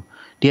umum.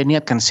 Dia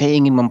niatkan saya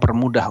ingin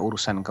mempermudah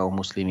urusan kaum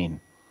muslimin.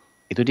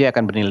 Itu dia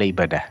akan bernilai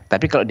ibadah.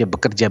 Tapi kalau dia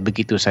bekerja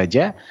begitu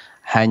saja,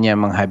 hanya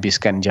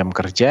menghabiskan jam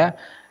kerja,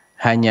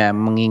 hanya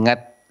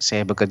mengingat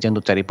saya bekerja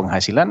untuk cari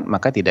penghasilan,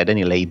 maka tidak ada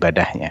nilai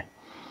ibadahnya.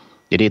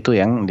 Jadi itu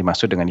yang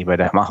dimaksud dengan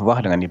ibadah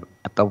mahdhah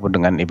ataupun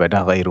dengan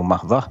ibadah ghairu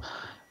mahdhah.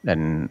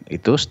 Dan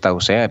itu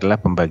setahu saya adalah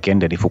pembagian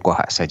dari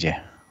fuqaha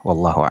saja.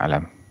 Wallahu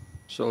a'lam.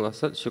 Insyaallah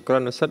Ustaz,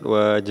 syukran Ustaz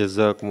wa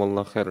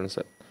jazakumullah khairan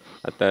Ustaz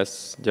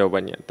atas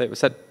jawabannya. Tapi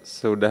Ustaz,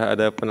 sudah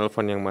ada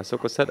penelpon yang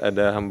masuk Ustaz,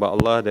 ada hamba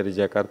Allah dari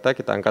Jakarta,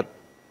 kita angkat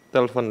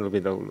telepon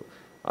lebih dahulu.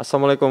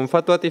 Assalamualaikum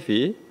Fatwa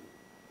TV.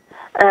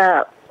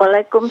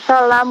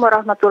 Waalaikumsalam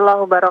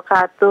warahmatullahi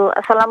wabarakatuh.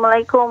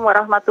 Assalamualaikum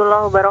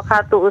warahmatullahi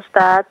wabarakatuh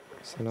Ustadz.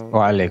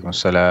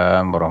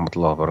 Waalaikumsalam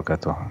warahmatullahi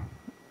wabarakatuh.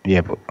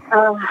 Iya Bu.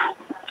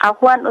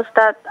 Afwan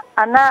Ustadz,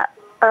 Ana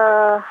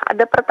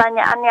ada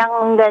pertanyaan yang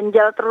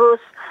mengganjal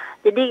terus.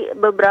 Jadi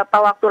beberapa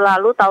waktu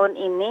lalu tahun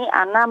ini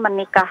Ana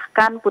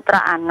menikahkan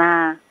putra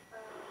Ana.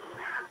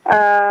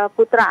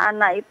 Putra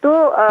Ana itu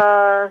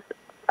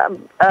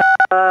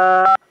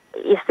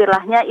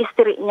istilahnya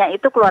istrinya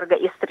itu keluarga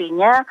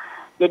istrinya.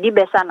 Jadi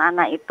besan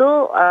anak itu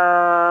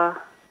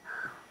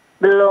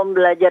belum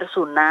belajar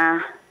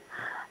sunnah,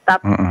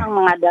 tapi yang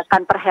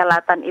mengadakan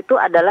perhelatan itu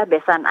adalah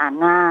besan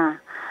anak.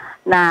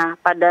 Nah,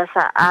 pada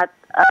saat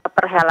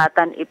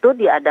perhelatan itu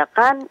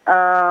diadakan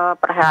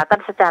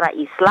perhelatan secara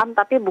Islam,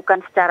 tapi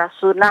bukan secara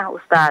sunnah,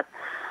 Ustadz.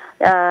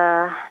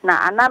 Nah,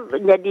 anak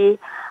jadi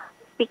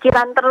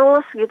pikiran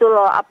terus gitu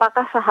loh.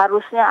 Apakah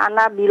seharusnya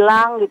anak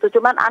bilang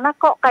gitu? Cuman anak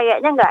kok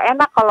kayaknya nggak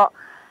enak kalau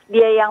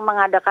dia yang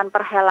mengadakan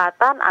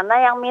perhelatan, Ana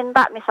yang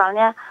minta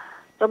misalnya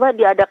coba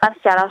diadakan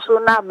secara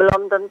sunnah,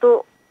 belum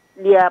tentu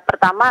dia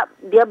pertama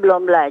dia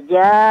belum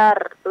belajar,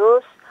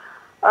 terus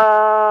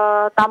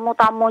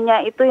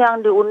tamu-tamunya itu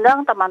yang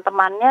diundang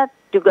teman-temannya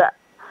juga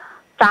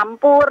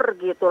campur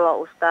gitu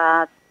loh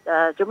Ustadz.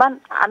 Cuman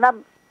Ana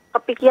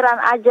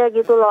kepikiran aja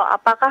gitu loh,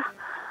 apakah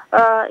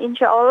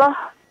insya Allah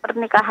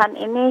pernikahan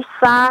ini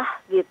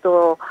sah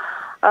gitu.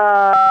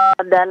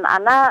 Dan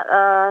Ana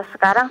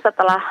sekarang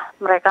setelah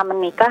mereka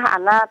menikah,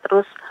 Ana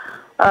terus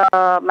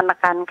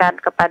menekankan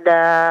kepada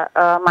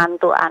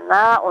mantu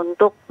Ana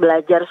untuk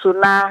belajar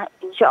sunnah.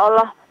 Insya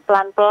Allah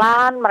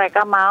pelan-pelan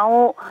mereka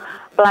mau,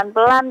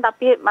 pelan-pelan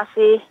tapi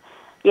masih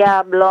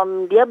ya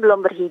dia belum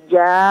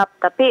berhijab,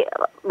 tapi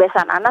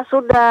besan Ana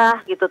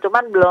sudah gitu,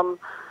 cuman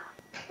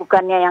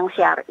bukannya yang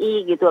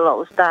syar'i gitu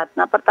loh Ustadz.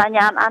 Nah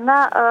pertanyaan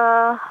Ana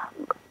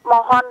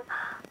mohon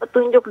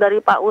petunjuk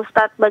dari Pak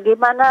Ustadz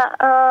bagaimana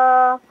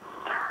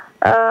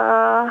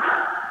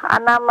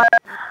Ana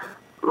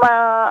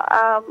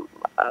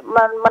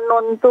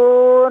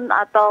menuntun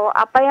atau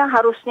apa yang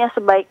harusnya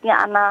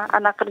sebaiknya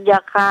Ana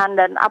kerjakan,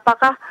 dan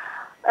apakah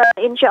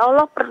insya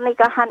Allah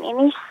pernikahan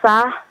ini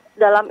sah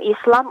dalam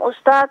Islam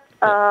Ustadz.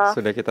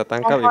 Sudah kita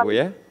tangkap Ibu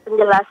ya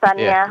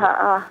penjelasannya. Ya.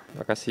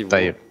 Terima kasih Bu.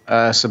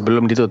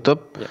 Sebelum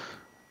ditutup ya.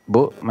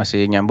 Bu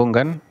masih nyambung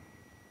kan?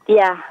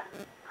 Iya.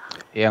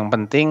 Yang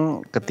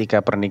penting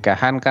ketika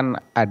pernikahan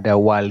kan ada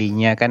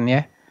walinya kan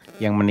ya,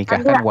 yang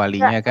menikahkan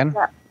walinya kan?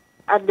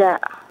 Ada.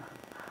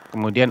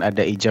 Kemudian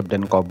ada ijab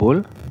dan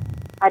qabul?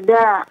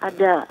 Ada.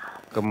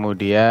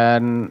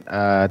 Kemudian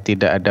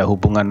tidak ada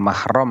hubungan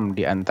mahram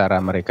di antara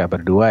mereka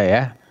berdua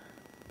ya?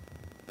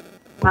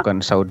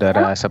 Bukan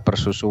saudara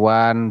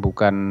sepersusuan,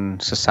 bukan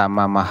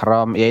sesama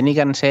mahram. Ya ini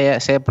kan saya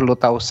perlu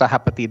tahu sah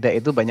apa tidak,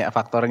 itu banyak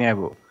faktornya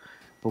Bu.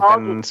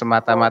 Bukan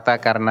semata-mata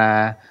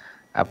karena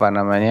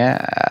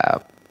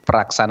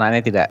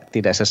pelaksanaannya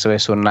tidak sesuai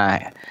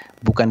sunnah,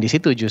 bukan di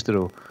situ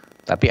justru,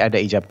 tapi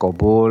ada ijab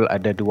qabul,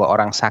 ada 2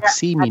 orang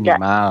saksi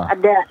minimal,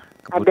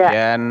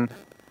 kemudian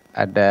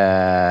ada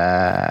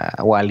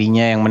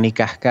walinya yang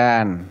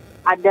menikahkan,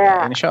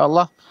 ada.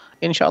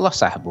 Insya Allah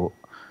sah Bu.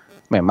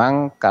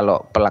 Memang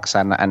kalau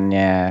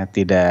pelaksanaannya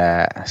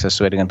tidak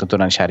sesuai dengan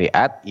tuntunan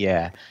syariat,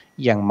 ya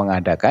yang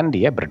mengadakan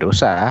dia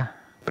berdosa.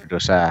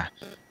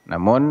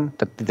 Namun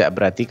tidak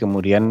berarti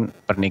kemudian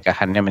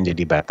pernikahannya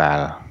menjadi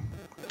batal.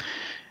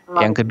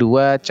 Yang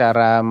kedua,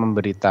 cara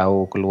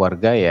memberitahu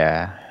keluarga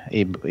ya,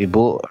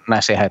 ibu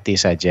nasihati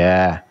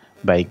saja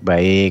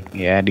baik-baik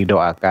ya,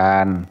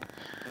 didoakan.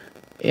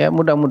 Ya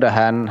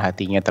mudah-mudahan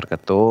hatinya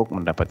terketuk,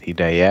 mendapat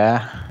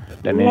hidayah,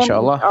 dan insya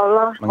Allah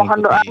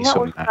mengikuti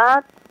sunnah.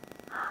 Ustadz.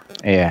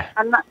 Iya.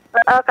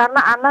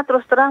 Karena Ana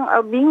terus terang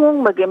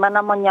bingung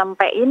bagaimana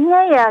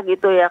menyampaikannya ya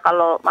gitu ya,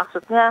 kalau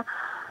maksudnya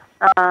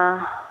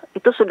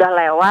itu sudah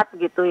lewat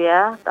gitu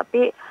ya,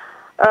 tapi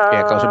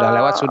ya kalau sudah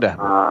lewat sudah.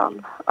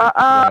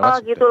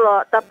 Gitu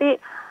loh. Tapi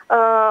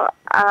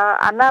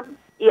Ana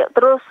ya,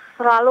 terus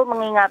selalu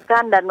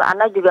mengingatkan, dan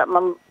Ana juga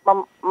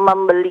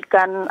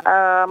membelikan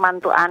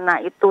mantu Ana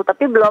itu,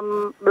 tapi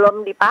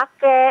belum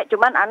dipakai.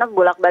 Cuman Ana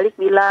bolak-balik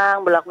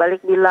bilang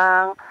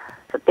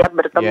setiap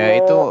bertemu. Ya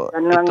itu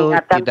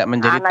tidak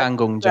menjadi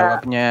tanggung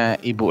jawabnya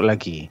Ibu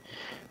lagi.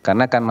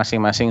 Karena kan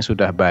masing-masing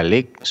sudah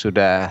balik,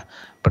 sudah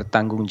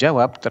bertanggung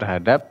jawab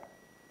terhadap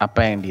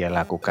apa yang dia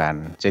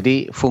lakukan.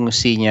 Jadi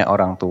fungsinya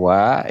orang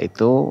tua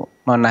itu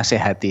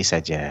menasehati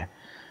saja.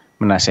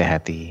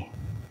 Menasehati.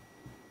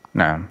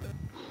 Nah.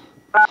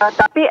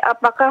 Tapi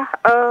apakah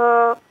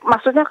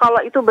maksudnya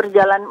kalau itu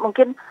berjalan,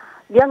 mungkin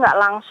dia nggak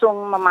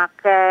langsung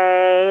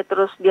memakai,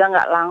 terus dia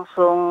nggak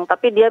langsung,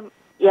 tapi dia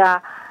ya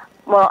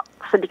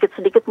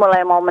sedikit-sedikit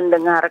mulai mau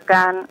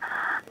mendengarkan.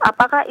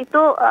 apakah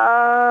itu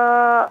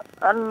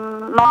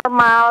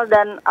normal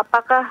dan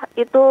apakah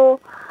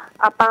itu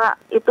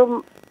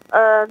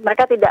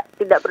mereka tidak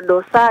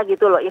berdosa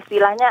gitu loh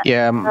istilahnya?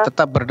 Ya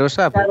tetap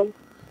berdosa, Bu.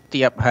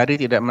 Tiap hari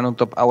tidak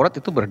menutup aurat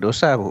itu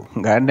berdosa, Bu.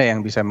 Nggak ada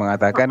yang bisa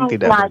mengatakan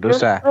tidak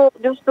berdosa.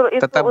 Justru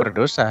itu tetap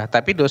berdosa,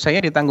 tapi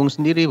dosanya ditanggung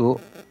sendiri, Bu.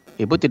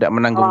 Ibu tidak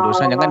menanggung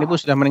dosanya, kan Ibu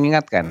sudah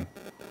mengingatkan.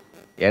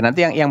 Ya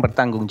nanti yang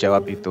bertanggung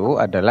jawab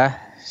itu adalah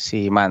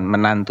si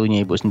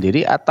menantunya Ibu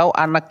sendiri atau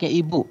anaknya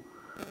Ibu.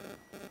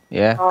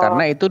 Ya,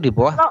 karena itu di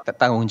bawah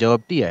tanggung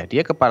jawab dia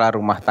kepala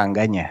rumah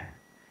tangganya.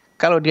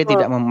 Kalau dia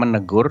tidak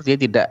menegur, dia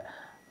tidak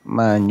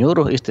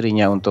menyuruh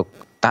istrinya untuk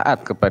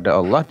taat kepada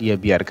Allah, dia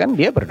biarkan,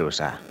 dia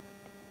berdosa.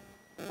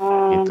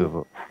 Gitu,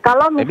 Bu.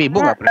 Tapi Ibu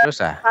nggak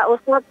berdosa. Pak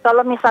Ustadz,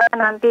 kalau misalnya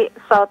nanti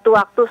suatu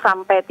waktu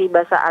sampai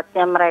tiba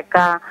saatnya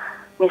mereka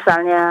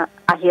misalnya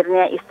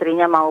akhirnya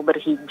istrinya mau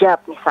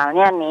berhijab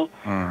misalnya nih,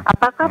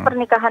 apakah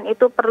pernikahan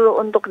itu perlu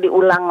untuk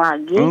diulang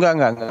lagi?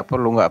 Enggak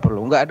perlu.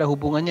 Enggak ada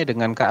hubungannya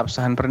dengan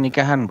keabsahan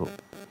pernikahan, Bu.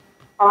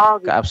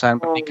 Gitu.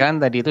 Keabsahan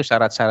pernikahan tadi itu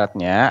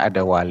syarat-syaratnya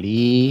ada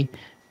wali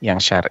yang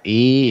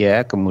syar'i,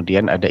 ya,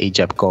 kemudian ada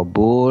ijab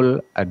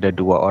qabul, ada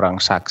 2 orang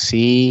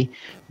saksi,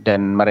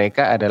 dan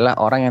mereka adalah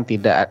orang yang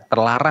tidak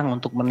terlarang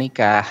untuk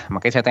menikah.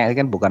 Makanya saya tanya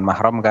kan, bukan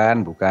mahram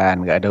kan?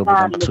 Bukan, nggak ada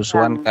hubungan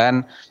persusuan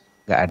kan?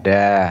 Nggak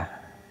ada.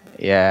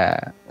 Ya,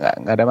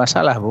 nggak ada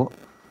masalah, Bu.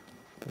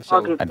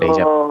 Gitu. Ada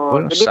ijab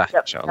qabul, sah,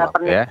 insyaallah.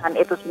 Pernikahan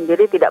itu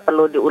sendiri tidak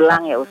perlu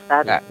diulang ya,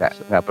 Ustaz?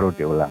 Nggak perlu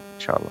diulang,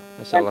 insyaallah.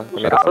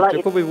 Insyaallah.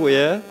 Cukup, Ibu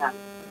ya.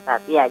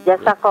 Ya,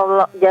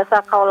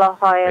 jazakallah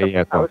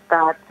khair, Pak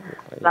Ustaz.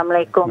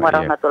 Assalamualaikum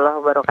warahmatullahi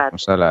wabarakatuh.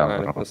 Waalaikumsalam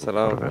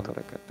warahmatullahi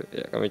wabarakatuh.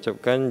 Ya, kami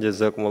ucapkan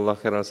jazakumullah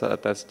khairan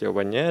atas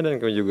jawabannya, dan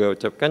kami juga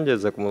ucapkan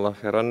jazakumullah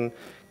khairan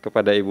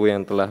kepada Ibu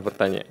yang telah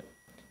bertanya.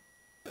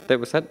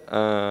 Tapi Ustaz,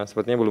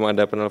 sepertinya belum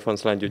ada penelpon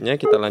selanjutnya.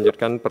 Kita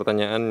lanjutkan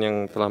pertanyaan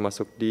yang telah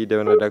masuk di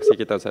Dewan Redaksi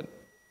kita, Ustaz.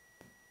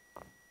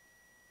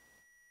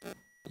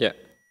 Ya,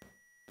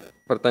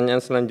 pertanyaan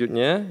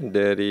selanjutnya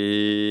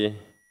dari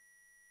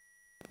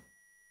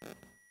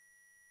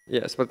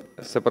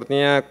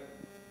sepertinya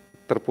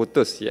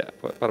terputus ya,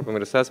 para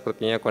pemirsa.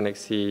 Sepertinya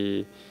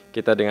koneksi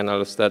kita dengan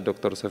Al-Ustadz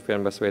Dr.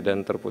 Sofyan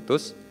Baswedan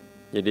terputus.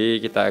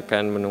 Jadi kita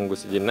akan menunggu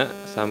sejenak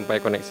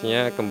sampai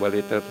koneksinya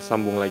kembali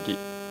tersambung lagi.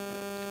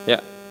 Ya,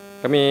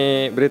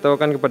 kami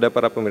beritahukan kepada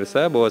para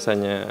pemirsa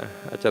bahwasanya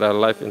acara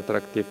live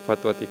interaktif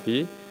Fatwa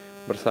TV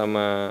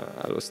bersama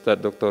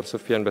Al-Ustadz Dr.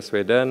 Sofyan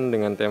Baswedan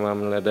dengan tema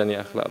Meneladani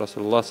Akhlak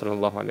Rasulullah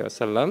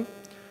SAW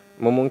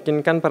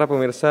memungkinkan para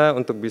pemirsa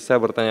untuk bisa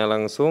bertanya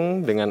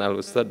langsung dengan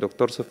Al-Ustadz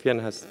Dr. Sofyan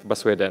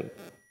Baswedan.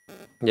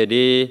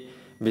 Jadi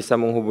bisa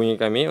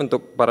menghubungi kami.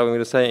 Untuk para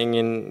pemirsa yang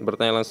ingin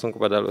bertanya langsung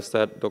kepada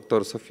Al-Ustadz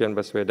Dr. Sofyan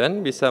Baswedan,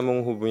 bisa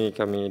menghubungi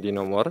kami di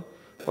nomor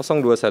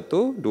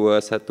 021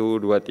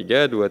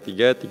 2123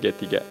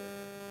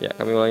 2333. Ya,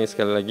 kami ulangi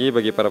sekali lagi,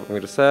 bagi para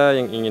pemirsa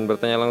yang ingin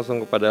bertanya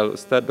langsung kepada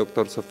Al-Ustadz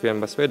Dr.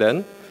 Sofyan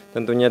Baswedan,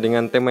 tentunya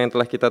dengan tema yang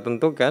telah kita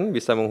tentukan,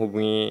 bisa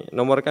menghubungi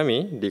nomor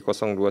kami di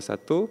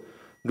 021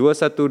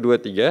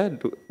 2123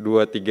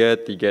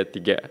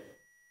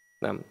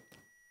 2333. Nah,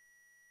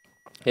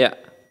 ya,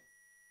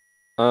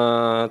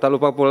 tak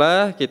lupa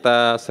pula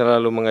kita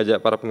selalu mengajak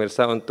para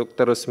pemirsa untuk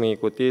terus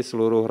mengikuti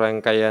seluruh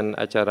rangkaian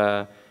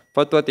acara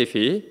Fatwa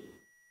TV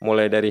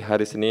mulai dari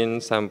hari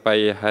Senin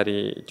sampai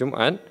hari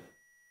Jumat.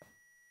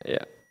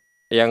 Ya,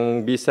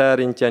 yang bisa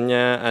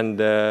rinciannya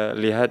Anda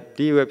lihat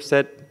di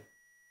website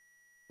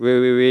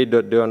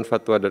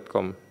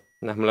www.dewanfatwa.com.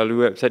 Nah,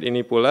 melalui website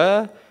ini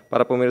pula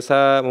para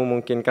pemirsa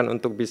memungkinkan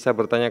untuk bisa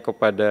bertanya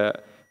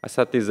kepada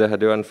Asaatidzah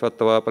Dewan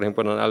Fatwa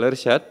Perhimpunan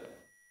al-irsyad.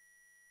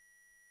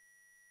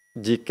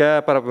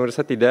 Jika para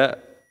pemirsa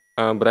tidak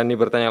berani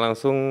bertanya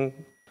langsung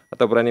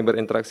atau berani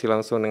berinteraksi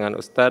langsung dengan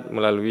Ustadz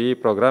melalui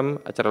program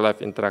acara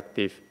live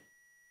interaktif.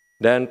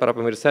 Dan para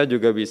pemirsa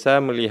juga bisa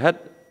melihat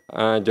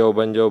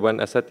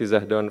jawaban-jawaban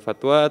Asaatidzah Dewan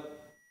Fatwa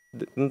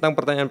tentang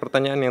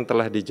pertanyaan-pertanyaan yang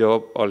telah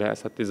dijawab oleh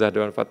Asaatidzah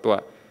Dewan Fatwa.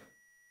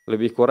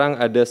 Lebih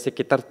kurang ada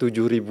sekitar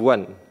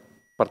 7.000-an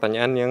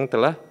pertanyaan yang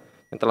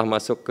telah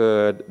masuk ke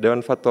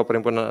Dewan Fatwa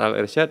Perhimpunan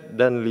al-irsyad,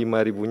 dan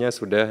 5.000-nya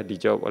sudah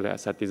dijawab oleh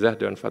Asaatidzah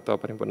Dewan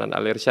Fatwa Perhimpunan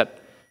al-irsyad.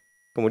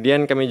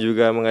 Kemudian kami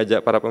juga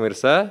mengajak para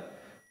pemirsa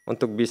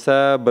untuk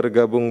bisa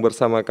bergabung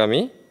bersama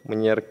kami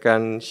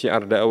menyiarkan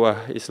syiar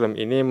dakwah Islam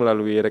ini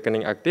melalui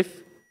rekening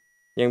aktif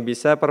yang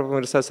bisa para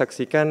pemirsa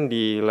saksikan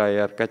di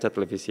layar kaca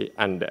televisi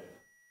Anda.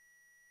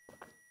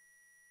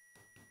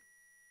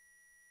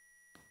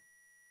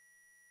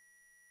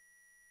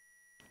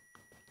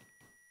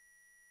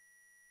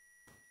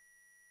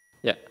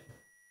 Ya,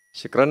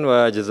 syukran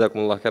wa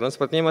jazakumullah khairan.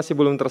 Sepertinya masih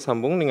belum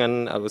tersambung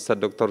dengan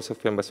Al-Ustadz Dr.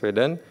 Sofyan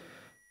Baswedan.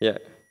 Ya,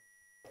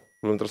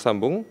 belum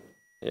tersambung.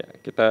 Ya,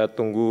 kita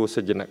tunggu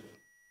sejenak.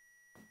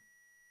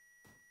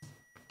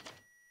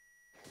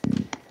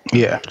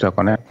 Iya, sudah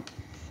connect.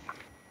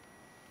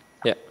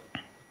 Ya,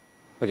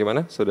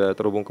 bagaimana? Sudah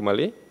terhubung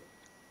kembali?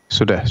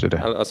 Sudah.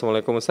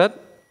 Assalamualaikum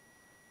Ustadz.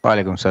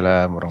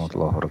 Waalaikumsalam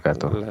warahmatullahi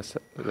wabarakatuh.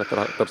 Sudah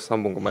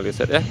tersambung kembali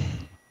Ustadz ya?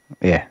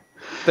 Iya.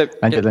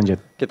 Lanjut.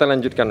 Kita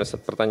lanjutkan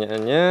Ustaz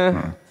pertanyaannya.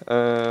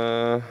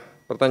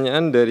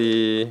 Pertanyaan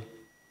dari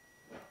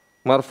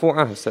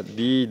Marfu'ah Ustaz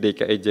di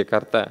DKI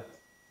Jakarta.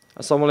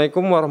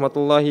 Assalamualaikum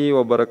warahmatullahi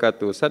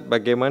wabarakatuh. Ustaz,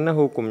 bagaimana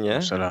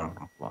hukumnya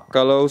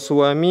kalau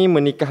suami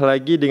menikah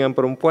lagi dengan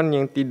perempuan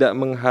yang tidak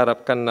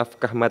mengharapkan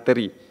nafkah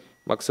materi?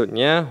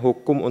 Maksudnya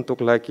hukum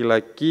untuk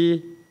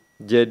laki-laki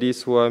jadi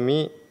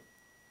suami,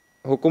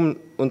 hukum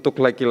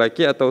untuk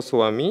laki-laki atau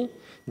suami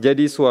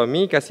jadi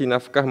suami kasih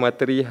nafkah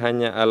materi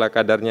hanya ala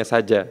kadarnya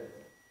saja.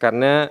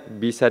 Karena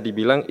bisa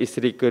dibilang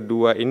istri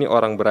kedua ini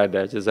orang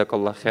berada.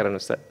 Jazakallah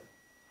khairan Ustaz.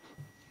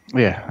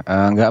 Ya,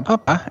 nggak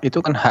apa-apa,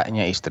 itu kan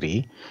haknya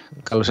istri.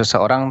 Kalau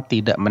seseorang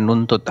tidak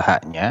menuntut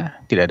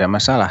haknya, tidak ada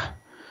masalah.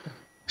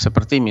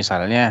 Seperti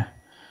misalnya,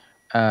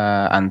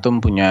 antum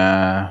punya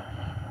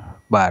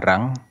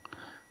barang,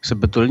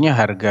 sebetulnya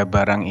harga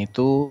barang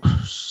itu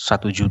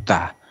 1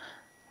 juta.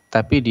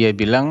 Tapi dia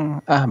bilang,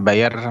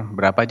 bayar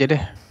berapa aja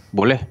deh,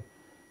 boleh.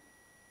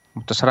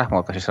 Terserah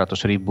mau kasih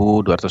 100.000,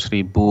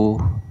 200.000,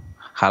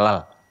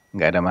 halal,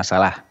 nggak ada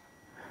masalah.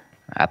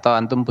 Atau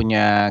antum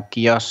punya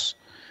kios,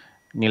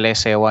 nilai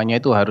sewanya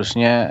itu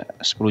harusnya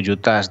 10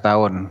 juta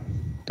setahun.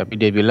 Tapi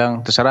dia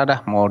bilang terserah dah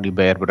mau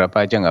dibayar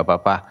berapa aja nggak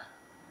apa-apa.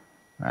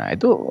 Nah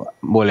itu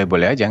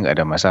boleh-boleh aja, nggak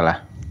ada masalah.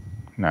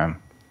 Nah.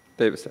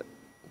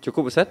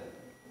 Cukup Ustaz?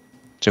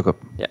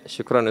 Cukup. Ya,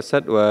 syukran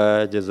Ustaz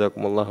wa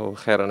jazakumullahu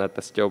khairan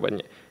atas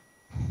jawabannya.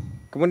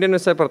 Kemudian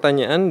Ustaz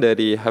pertanyaan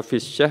dari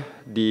Hafiz Syah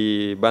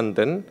di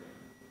Banten.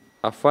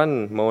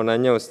 Afwan mau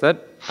nanya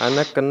Ustaz,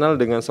 anak kenal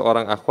dengan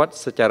seorang akhwat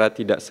secara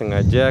tidak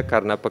sengaja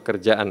karena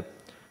pekerjaan.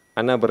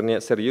 Ana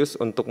berniat serius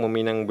untuk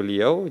meminang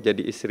beliau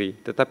jadi istri.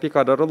 Tetapi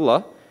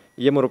qadarullah,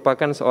 ia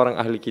merupakan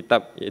seorang ahli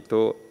kitab,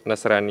 yaitu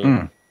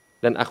Nasrani.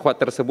 Dan akhwat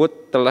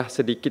tersebut telah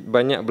sedikit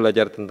banyak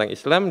belajar tentang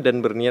Islam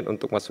dan berniat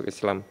untuk masuk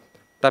Islam.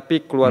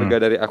 Tapi keluarga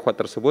dari akhwat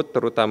tersebut,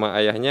 terutama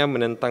ayahnya,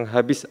 menentang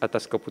habis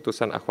atas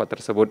keputusan akhwat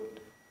tersebut.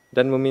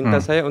 Dan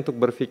meminta saya untuk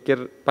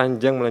berpikir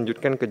panjang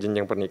melanjutkan ke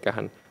jenjang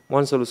pernikahan.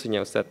 Mohon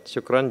solusinya Ustaz.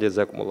 Syukran,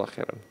 jazakumullah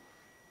khairan.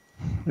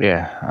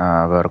 Ya,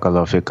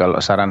 barakallahu fiik.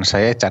 Kalau saran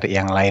saya cari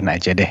yang lain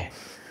aja deh.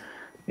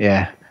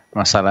 Ya,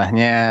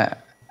 masalahnya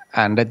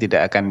Anda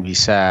tidak akan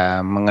bisa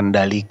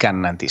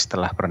mengendalikan nanti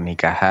setelah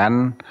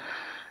pernikahan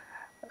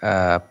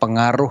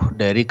pengaruh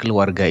dari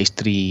keluarga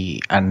istri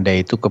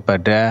Anda itu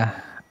kepada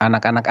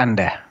anak-anak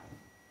Anda.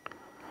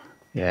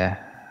 Ya,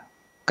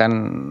 kan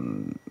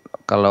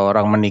kalau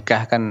orang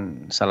menikah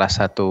kan salah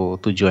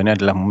satu tujuannya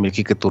adalah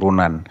memiliki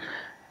keturunan.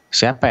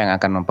 Siapa yang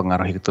akan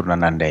mempengaruhi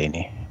keturunan Anda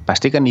ini?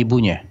 Pasti kan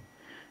ibunya.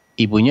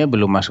 Ibunya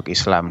belum masuk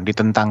Islam,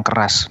 ditentang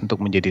keras untuk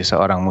menjadi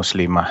seorang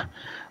muslimah.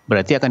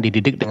 Berarti akan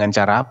dididik dengan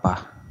cara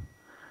apa?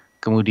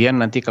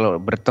 Kemudian nanti kalau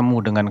bertemu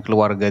dengan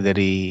keluarga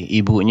dari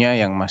ibunya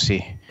yang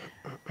masih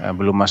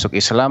belum masuk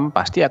Islam,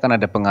 pasti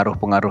akan ada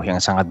pengaruh-pengaruh yang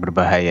sangat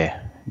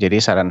berbahaya. Jadi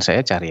saran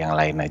saya cari yang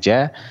lain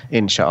aja.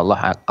 Insya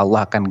Allah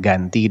Allah akan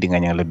ganti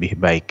dengan yang lebih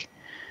baik.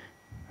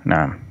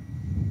 Nah,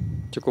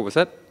 cukup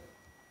Ustaz?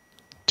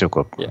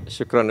 Cukup. Ya,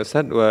 syukran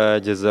Ustaz wa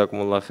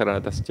jazakumullah khairan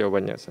atas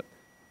jawabannya Ustaz.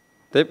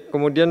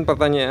 Kemudian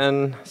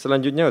pertanyaan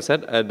selanjutnya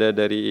Ustaz ada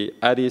dari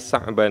Ari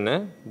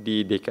Sa'bana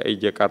di DKI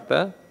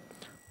Jakarta.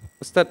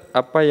 Ustaz,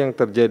 apa yang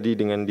terjadi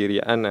dengan diri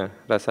Ana?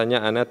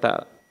 Rasanya Ana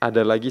tak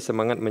ada lagi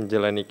semangat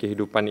menjalani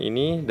kehidupan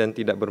ini dan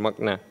tidak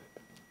bermakna.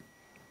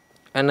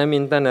 Ana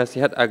minta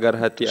nasihat agar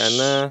hati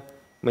Ana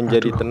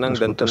menjadi tenang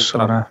dan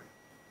tentram.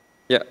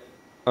 Ya,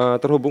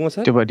 terhubung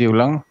Ustaz? Coba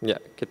diulang. Ya,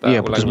 kita ulangi. Iya,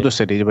 putus-putus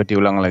tadi, coba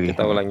diulang lagi.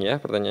 Kita ulangi ya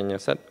pertanyaannya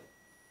Ustaz.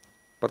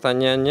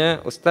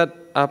 Pertanyaannya,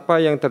 Ustadz, apa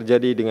yang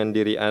terjadi dengan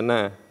diri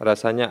Ana?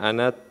 Rasanya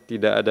Ana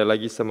tidak ada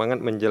lagi semangat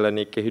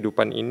menjalani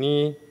kehidupan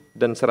ini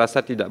dan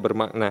serasa tidak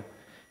bermakna.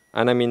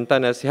 Ana minta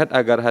nasihat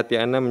agar hati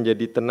Ana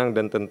menjadi tenang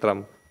dan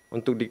tentram.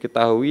 Untuk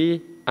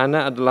diketahui,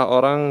 Ana adalah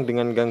orang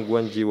dengan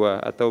gangguan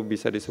jiwa atau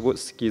bisa disebut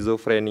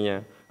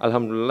skizofrenia.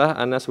 Alhamdulillah,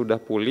 Ana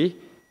sudah pulih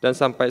dan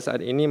sampai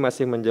saat ini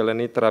masih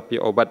menjalani terapi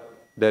obat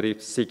dari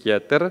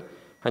psikiater.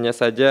 Hanya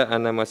saja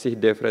Ana masih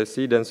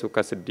depresi dan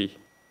suka sedih.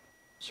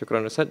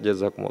 Syukran Ustaz,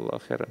 jazakumullah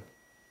khairan.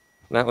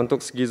 Nah,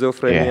 untuk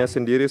skizofrenia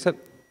sendiri Ustaz,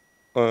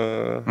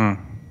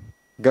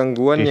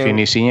 gangguan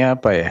definisinya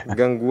apa ya?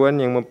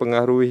 Gangguan yang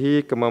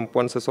mempengaruhi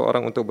kemampuan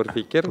seseorang untuk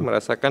berpikir,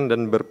 merasakan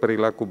dan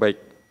berperilaku baik.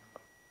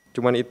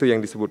 Cuman itu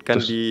yang disebutkan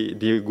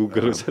di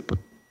Google Ustaz.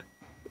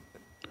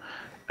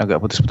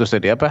 Agak putus-putus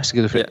tadi apa?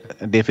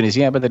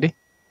 Definisinya apa tadi?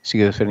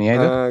 Skizofrenia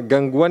itu?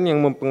 Gangguan yang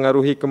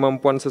mempengaruhi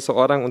kemampuan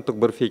seseorang untuk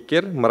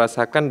berpikir,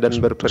 merasakan dan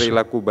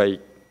berperilaku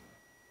baik.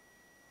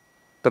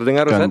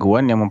 Terdengar Ustaz?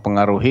 Gangguan yang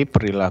mempengaruhi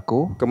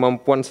perilaku,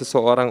 kemampuan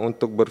seseorang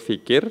untuk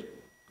berpikir,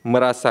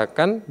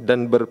 merasakan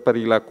dan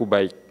berperilaku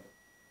baik.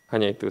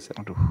 Hanya itu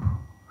Ustaz. Aduh,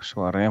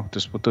 suaranya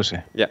putus-putus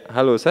ya. Ya,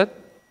 halo Ustaz.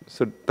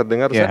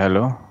 Terdengar Ustaz? Ya,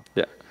 halo.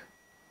 Ya.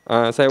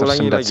 Saya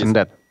ulangi lagi.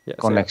 Tersendat ya,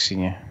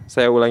 koneksinya.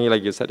 Saya ulangi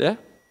lagi Ustaz ya.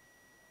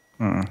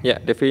 Ya,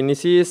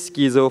 definisi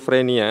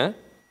skizofrenia,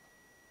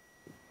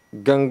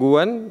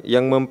 gangguan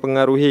yang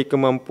mempengaruhi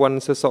kemampuan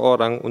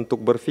seseorang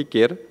untuk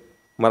berpikir,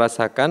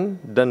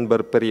 merasakan dan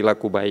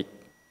berperilaku baik.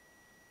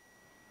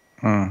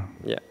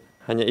 Ya.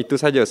 hanya itu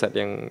saja Ustadz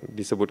yang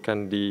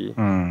disebutkan di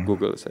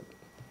Google Ustadz.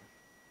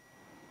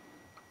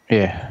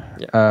 Iya.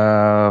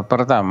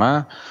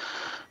 Pertama,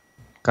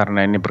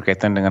 karena ini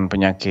berkaitan dengan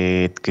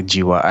penyakit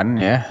kejiwaan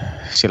ya,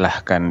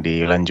 silahkan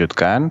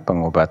dilanjutkan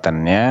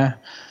pengobatannya.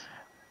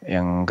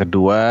 Yang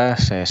kedua,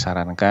 saya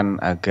sarankan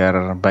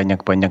agar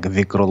banyak-banyak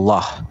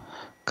zikrullah.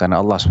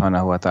 Karena Allah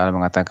SWT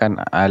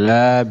mengatakan,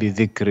 ala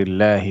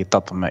bizikrillahi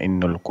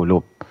tatma'innul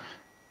qulub.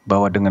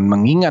 Bahwa dengan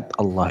mengingat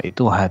Allah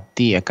itu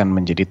hati akan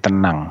menjadi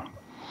tenang.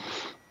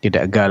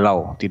 Tidak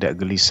galau, tidak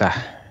gelisah,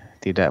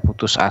 tidak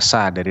putus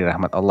asa dari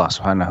rahmat Allah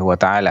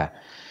SWT.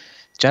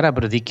 Cara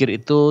berzikir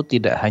itu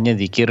tidak hanya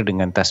zikir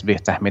dengan tasbih,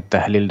 tahmid,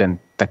 tahlil, dan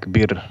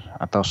takbir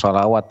atau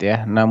sholawat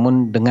ya.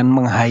 Namun dengan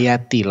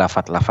menghayati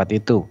lafaz-lafaz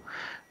itu.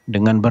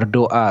 Dengan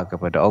berdoa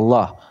kepada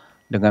Allah,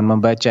 dengan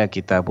membaca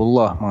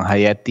kitabullah,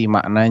 menghayati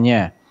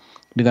maknanya,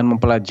 dengan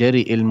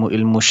mempelajari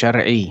ilmu-ilmu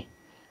syar'i.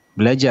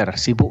 Belajar,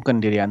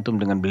 sibukkan diri antum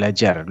dengan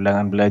belajar,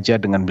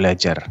 dengan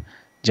belajar.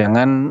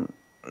 Jangan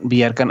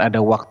biarkan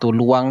ada waktu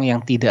luang yang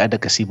tidak ada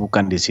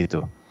kesibukan di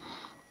situ.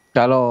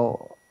 Kalau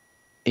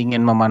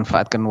ingin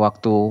memanfaatkan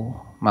waktu,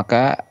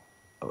 maka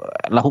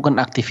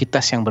lakukan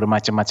aktivitas yang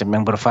bermacam-macam,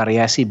 yang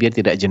bervariasi biar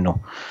tidak jenuh.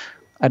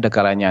 Ada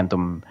kalanya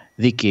antum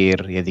zikir,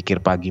 ya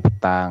zikir pagi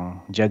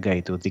petang, jaga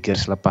itu, zikir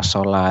selepas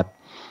sholat,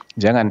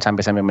 jangan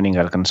sampai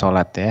meninggalkan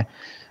sholat ya.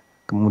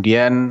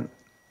 Kemudian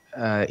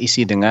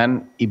isi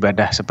dengan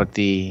ibadah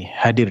seperti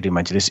hadir di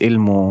majelis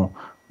ilmu,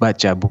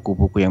 baca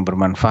buku-buku yang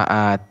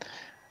bermanfaat,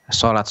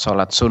 sholat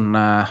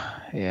sunnah,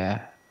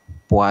 ya,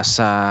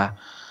 puasa,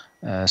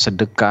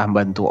 sedekah,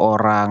 bantu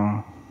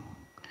orang.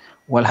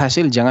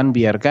 Walhasil jangan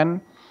biarkan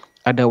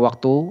ada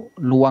waktu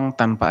luang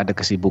tanpa ada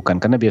kesibukan,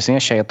 karena biasanya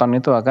syaitan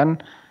itu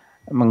akan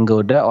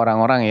menggoda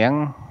orang-orang yang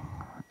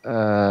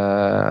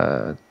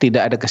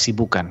tidak ada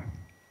kesibukan.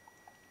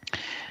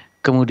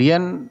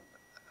 Kemudian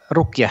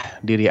ruqyah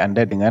diri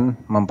Anda dengan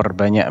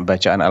memperbanyak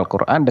bacaan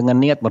Al-Quran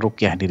dengan niat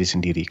meruqyah diri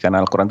sendiri,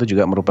 karena Al-Quran itu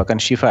juga merupakan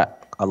syifa.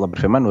 Allah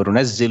berfirman, wa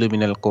nunazzilu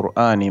minal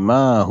Qur'ani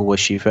ma huwa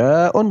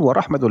syifaa'un wa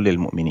rahmatul lil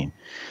mu'minin.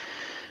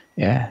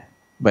 Ya,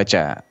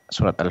 baca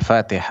surat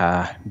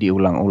Al-Fatihah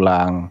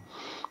diulang-ulang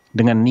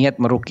dengan niat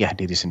meruqyah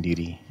diri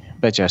sendiri.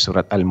 Baca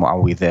surat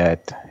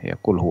Al-Mu'awwidzat, ya,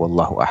 qul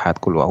huwallahu ahad,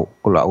 qul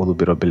a'udzu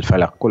birabbil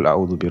falaq, qul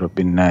a'udzu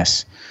birabbin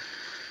nas.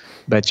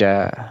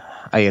 Baca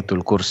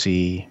ayatul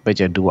kursi,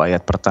 baca 2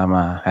 ayat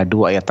pertama,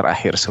 2 ayat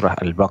terakhir surah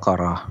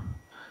Al-Baqarah.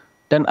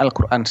 Dan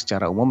Al-Quran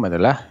secara umum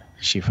adalah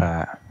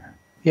syifa.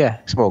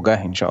 Ya, semoga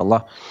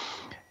insyaallah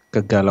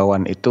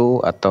kegalauan itu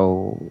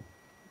atau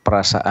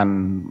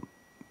perasaan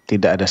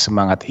tidak ada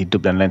semangat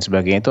hidup dan lain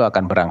sebagainya itu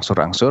akan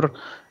berangsur-angsur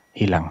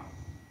hilang.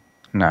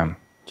 Nah,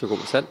 cukup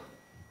Ustaz.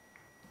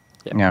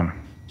 Ya.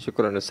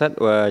 Syukran Ustaz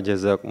wa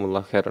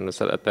jazakumullah khairan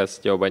Ustaz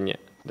atas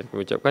jawabannya. Dan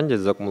kami ucapkan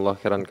jazakumullah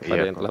khairan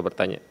kepada yang telah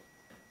bertanya.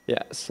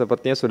 Ya,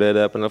 sepertinya sudah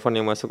ada penelpon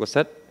yang masuk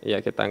Ustaz.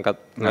 Ya, kita angkat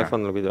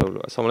telepon lebih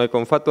dahulu.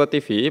 Assalamualaikum Fatwa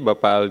TV,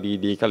 Bapak Aldi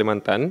di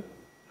Kalimantan.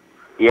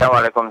 Iya,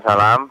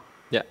 waalaikumsalam.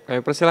 Ya,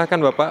 kami persilahkan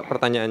Bapak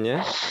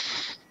pertanyaannya.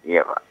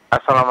 Iya, Pak.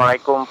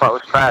 Assalamualaikum Pak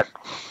Ustadz.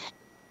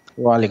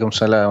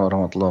 Waalaikumsalam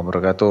warahmatullahi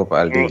wabarakatuh. Pak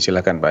Aldi,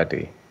 silakan Pak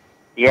Aldi.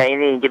 Ya,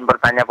 ini izin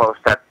bertanya Pak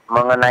Ustadz.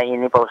 Mengenai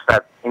ini Pak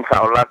Ustadz,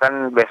 insya Allah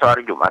kan besok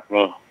hari Jumat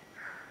nih.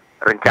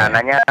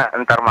 Rencananya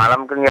entar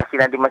malam kan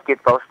yasinan di masjid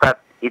Pak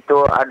Ustadz.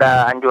 Itu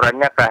ada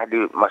anjurannya kah?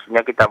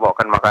 Maksudnya kita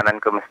bawakan makanan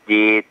ke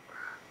masjid,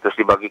 terus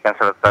dibagikan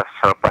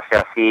selepas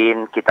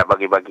yasin, kita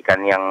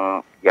bagi-bagikan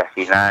yang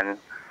yasinan.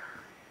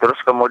 Terus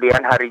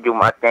kemudian hari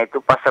Jumatnya itu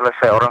pas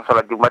selesai orang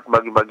sholat Jumat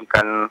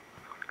bagi-bagikan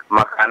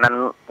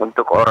makanan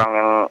untuk orang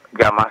yang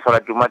jamaah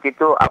sholat Jumat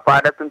itu,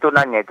 apa ada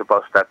tuntunannya itu Pak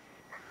Ustadz?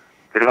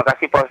 Terima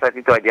kasih Pak Ustadz,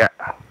 itu aja.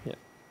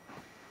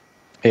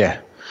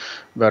 Ya,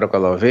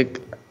 barakallahu fiik.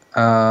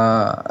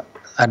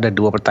 Ada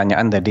 2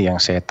 pertanyaan tadi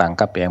yang saya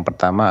tangkap. Yang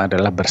pertama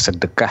adalah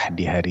bersedekah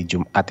di hari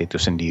Jumat itu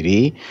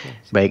sendiri,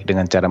 baik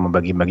dengan cara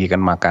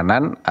membagi-bagikan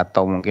makanan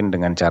atau mungkin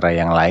dengan cara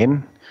yang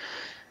lain.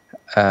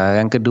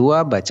 Yang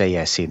kedua, baca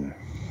yasin.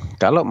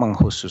 Kalau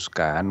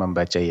mengkhususkan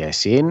membaca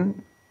yasin,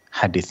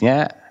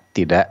 hadisnya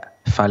tidak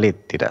valid,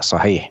 tidak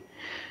sahih.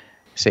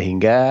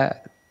 Sehingga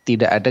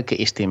tidak ada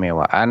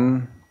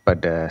keistimewaan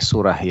pada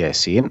surah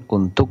Yasin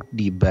untuk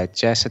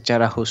dibaca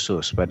secara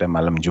khusus pada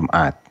malam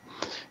Jumat.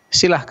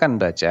 Silahkan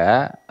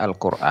baca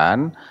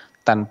Al-Quran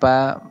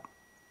tanpa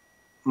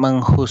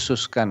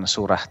mengkhususkan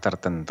surah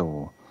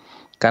tertentu.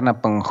 Karena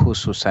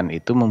pengkhususan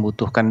itu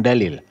membutuhkan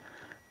dalil.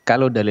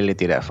 Kalau dalilnya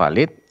tidak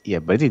valid, ya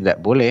berarti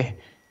tidak boleh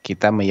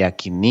kita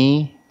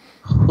meyakini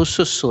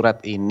khusus surat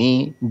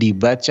ini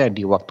dibaca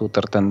di waktu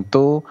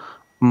tertentu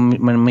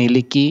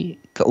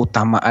memiliki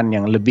keutamaan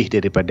yang lebih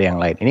daripada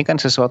yang lain. Ini kan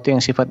sesuatu yang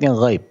sifatnya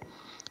ghaib,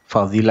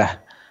 fadilah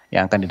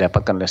yang akan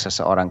didapatkan oleh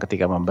seseorang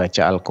ketika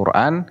membaca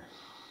Al-Quran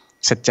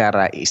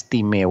secara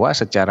istimewa,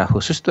 secara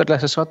khusus, itu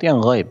adalah sesuatu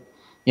yang ghaib.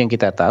 Yang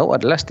kita tahu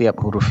adalah setiap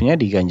hurufnya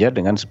diganjar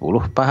dengan 10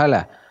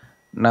 pahala.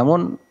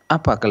 Namun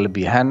apa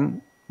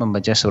kelebihan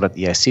membaca surat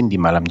Yasin di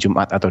malam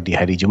Jumat atau di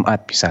hari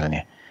Jumat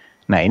misalnya?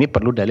 Nah, ini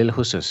perlu dalil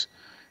khusus.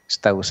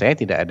 Setahu saya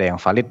tidak ada yang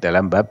valid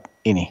dalam bab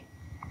ini.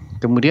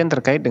 Kemudian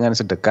terkait dengan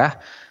sedekah,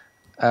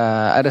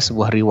 ada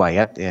sebuah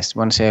riwayat ya,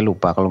 cuman saya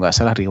lupa kalau nggak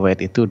salah riwayat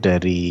itu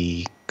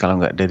dari,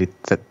 kalau nggak dari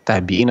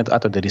tabi'in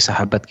atau dari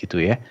sahabat gitu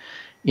ya,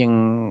 yang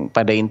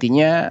pada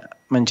intinya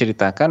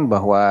menceritakan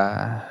bahwa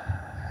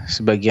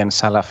sebagian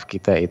salaf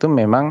kita itu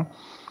memang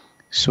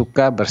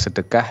suka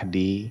bersedekah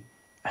di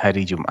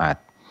hari Jumat.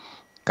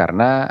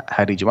 Karena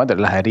hari Jumat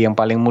adalah hari yang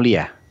paling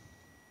mulia.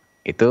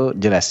 Itu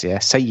jelas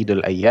ya,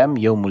 Sayyidul Ayyam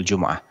Yaumul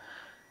Jum'ah.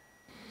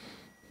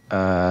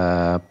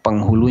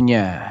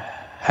 Penghulunya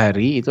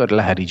hari itu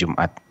adalah hari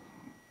Jumat.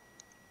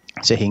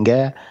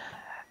 Sehingga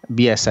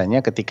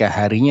biasanya ketika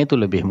harinya itu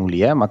lebih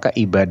mulia, maka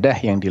ibadah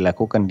yang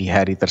dilakukan di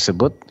hari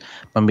tersebut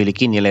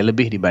memiliki nilai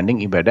lebih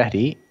dibanding ibadah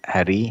di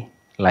hari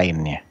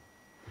lainnya.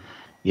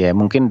 Ya,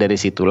 mungkin dari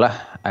situlah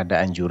ada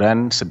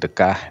anjuran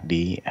sedekah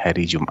di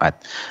hari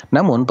Jumat.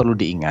 Namun perlu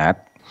diingat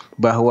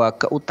bahwa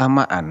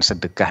keutamaan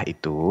sedekah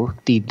itu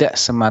tidak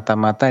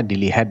semata-mata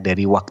dilihat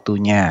dari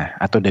waktunya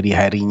atau dari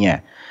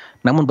harinya.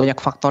 Namun banyak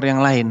faktor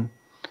yang lain.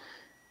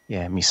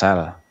 Ya,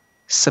 misal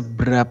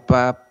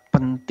seberapa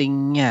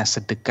pentingnya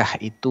sedekah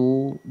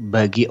itu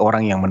bagi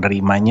orang yang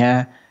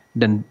menerimanya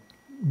dan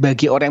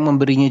bagi orang yang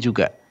memberinya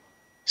juga.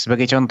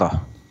 Sebagai contoh,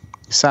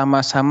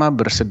 sama-sama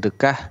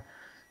bersedekah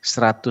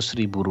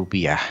 100.000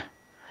 rupiah.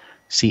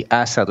 Si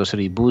A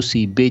 100.000,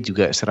 si B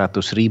juga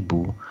 100.000.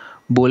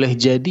 Boleh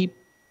jadi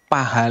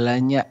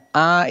pahalanya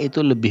A itu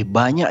lebih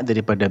banyak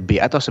daripada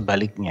B atau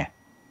sebaliknya.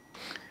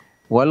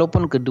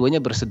 Walaupun keduanya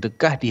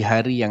bersedekah di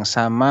hari yang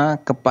sama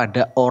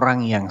kepada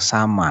orang yang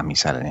sama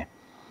misalnya.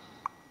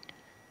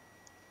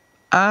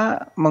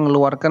 A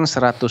mengeluarkan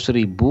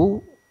 100.000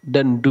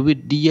 dan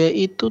duit dia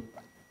itu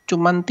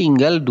cuman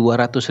tinggal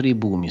 200.000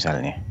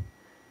 misalnya.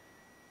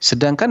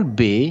 Sedangkan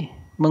B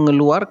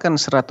mengeluarkan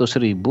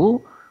 100.000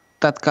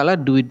 tatkala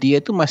duit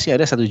dia itu masih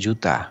ada 1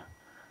 juta.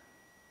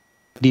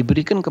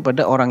 Diberikan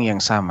kepada orang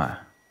yang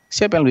sama.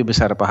 Siapa yang lebih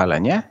besar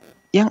pahalanya?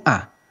 Yang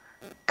A.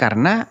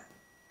 Karena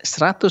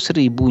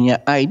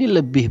 100.000-nya A ini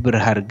lebih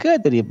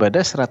berharga daripada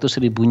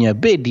 100.000-nya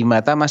B di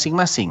mata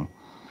masing-masing.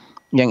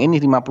 Yang ini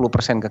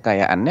 50%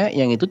 kekayaannya,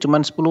 yang itu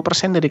cuma 10%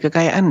 dari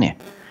kekayaannya.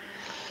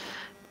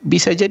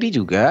 Bisa jadi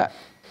juga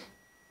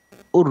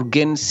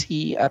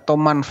urgensi atau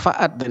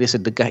manfaat dari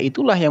sedekah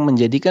itulah yang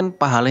menjadikan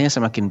pahalanya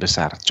semakin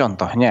besar.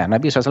 Contohnya,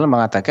 Nabi SAW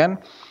mengatakan,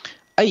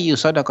 ayyu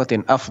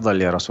sadaqatin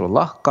afdal ya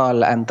Rasulullah?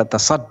 Qala anta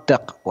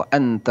tasaddaq wa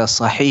anta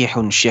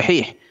sahihun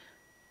syahih.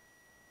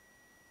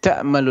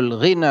 Ta'malul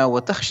ghina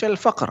wa takhshal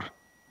faqr.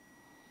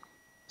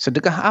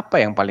 Sedekah apa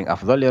yang paling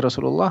afdal ya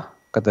Rasulullah?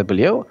 Kata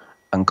beliau,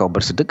 engkau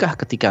bersedekah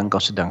ketika engkau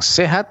sedang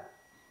sehat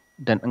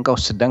dan engkau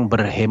sedang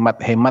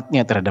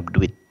berhemat-hematnya terhadap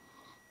duit.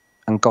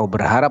 Engkau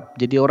berharap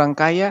jadi orang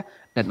kaya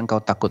dan engkau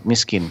takut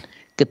miskin.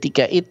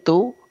 Ketika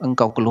itu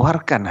engkau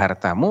keluarkan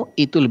hartamu,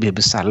 itu lebih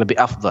besar, lebih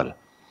afdal.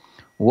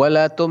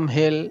 Wala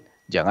tumhil,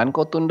 jangan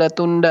kau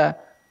tunda-tunda.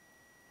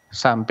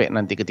 Sampai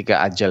nanti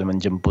ketika ajal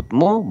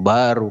menjemputmu,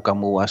 baru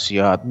kamu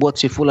wasiat. Buat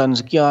si fulan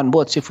sekian,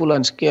 buat si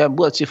fulan sekian,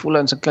 buat si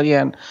fulan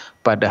sekalian.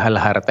 Padahal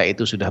harta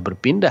itu sudah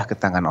berpindah ke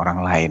tangan orang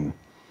lain.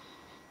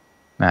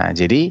 Nah,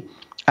 jadi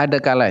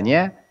ada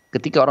kalanya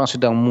ketika orang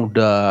sedang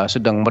muda,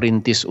 sedang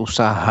merintis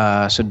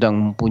usaha,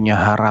 sedang punya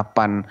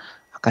harapan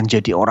akan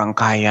jadi orang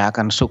kaya,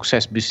 akan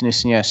sukses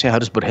bisnisnya, saya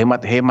harus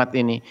berhemat-hemat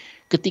ini.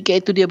 Ketika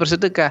itu dia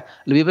bersedekah,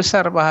 lebih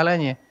besar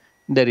pahalanya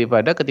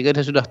daripada ketika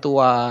dia sudah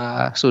tua,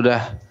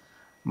 sudah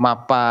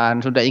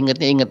mapan, sudah ingat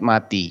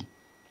mati.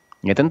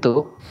 Ya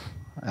tentu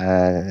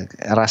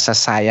rasa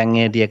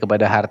sayangnya dia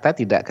kepada harta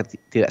tidak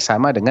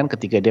sama dengan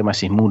ketika dia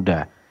masih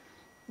muda.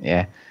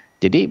 Ya.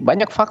 Jadi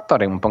banyak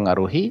faktor yang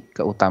mempengaruhi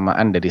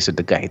keutamaan dari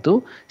sedekah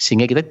itu,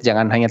 sehingga kita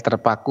jangan hanya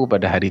terpaku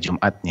pada hari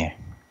Jumatnya.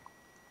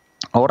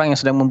 Orang yang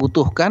sedang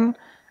membutuhkan,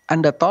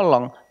 Anda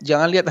tolong,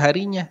 jangan lihat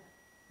harinya.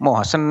 Mau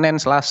Senin,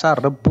 Selasa,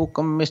 Rebu,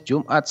 Kamis,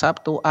 Jumat,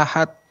 Sabtu,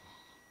 Ahad.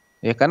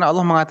 Ya, karena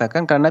Allah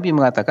mengatakan, karena Nabi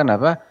mengatakan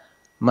apa?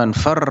 Man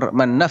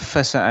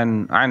naffasa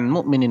an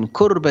mu'minin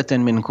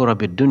kurbatan min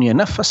kurabid dunya,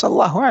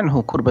 naffasallahu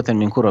anhu kurbatan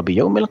min kurabi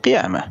yaumil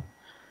qiyamah.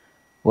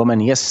 Wa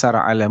man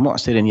yassara ala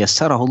mu'sirin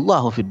yassarahu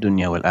Allahu fid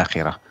dunya wal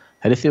akhirah.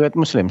 Hadis riwayat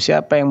Muslim,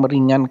 siapa yang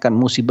meringankan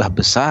musibah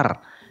besar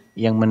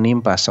yang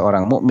menimpa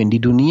seorang mukmin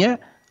di dunia,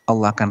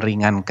 Allah akan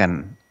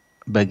ringankan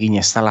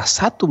baginya salah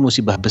satu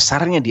musibah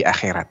besarnya di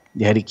akhirat,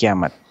 di hari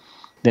kiamat.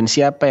 Dan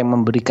siapa yang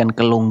memberikan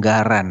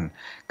kelonggaran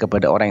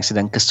kepada orang yang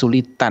sedang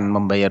kesulitan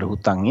membayar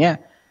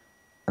hutangnya,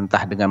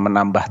 entah dengan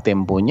menambah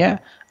temponya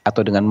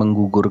atau dengan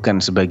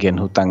menggugurkan sebagian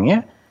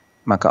hutangnya,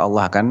 maka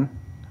Allah akan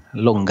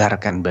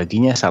longgarkan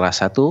baginya salah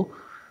satu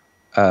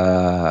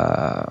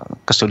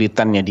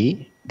kesulitannya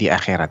di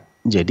akhirat.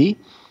 Jadi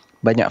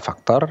banyak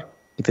faktor,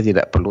 kita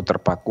tidak perlu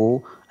terpaku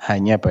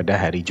hanya pada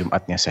hari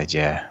Jumatnya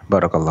saja.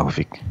 Barakallahu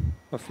fiik.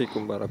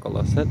 Wafikum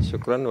barakallahu Ustadz.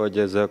 Syukran wa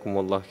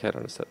jazakumullah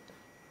khairan Ustadz.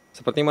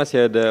 Seperti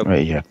masih ada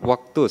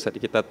waktu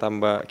Ustadz,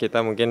 kita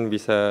mungkin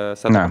bisa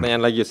satu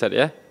pertanyaan lagi Ustadz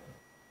ya.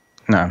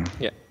 Nah.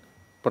 Ya.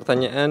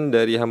 Pertanyaan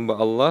dari hamba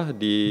Allah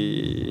di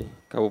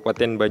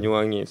Kabupaten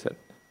Banyuwangi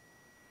Ustadz.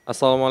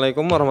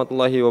 Assalamualaikum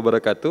warahmatullahi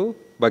wabarakatuh.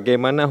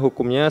 Bagaimana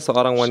hukumnya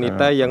seorang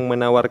wanita yang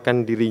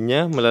menawarkan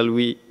dirinya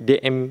melalui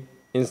DM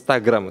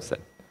Instagram, Ustaz?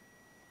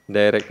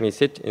 Direct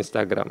message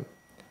Instagram.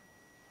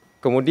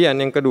 Kemudian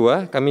yang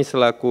kedua, kami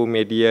selaku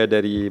media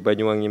dari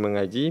Banyuwangi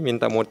Mengaji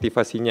minta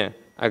motivasinya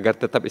agar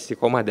tetap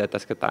istiqomah di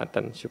atas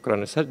ketaatan.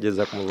 Syukran Ustaz,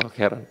 jazakumullah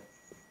khairan.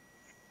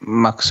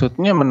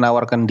 Maksudnya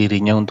menawarkan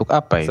dirinya untuk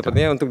apa itu?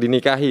 Sepertinya untuk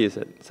dinikahi,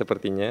 Ustaz.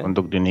 Sepertinya.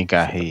 Untuk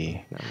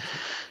dinikahi.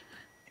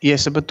 Ya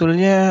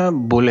sebetulnya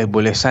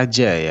boleh-boleh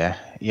saja ya.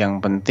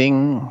 Yang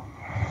penting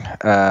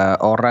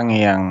orang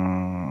yang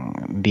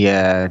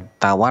dia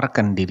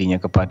tawarkan dirinya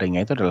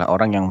kepadanya itu adalah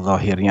orang yang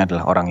zahirnya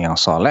adalah orang yang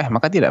soleh,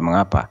 maka tidak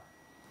mengapa.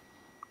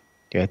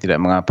 Ya tidak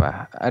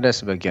mengapa. Ada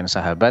sebagian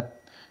sahabat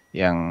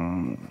yang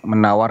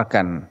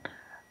menawarkan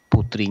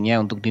putrinya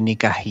untuk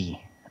dinikahi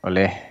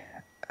oleh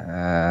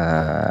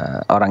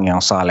orang yang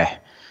soleh.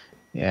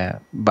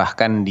 Ya,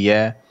 bahkan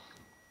dia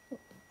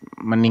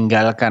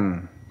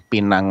meninggalkan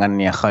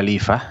pinangannya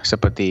khalifah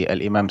seperti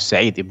Al-Imam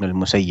Sa'id ibn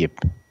al-Musayyib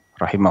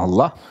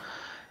rahimahullah.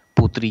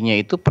 Putrinya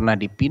itu pernah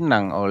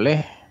dipinang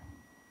oleh,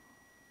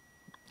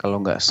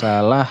 kalau nggak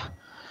salah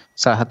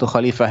satu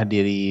khalifah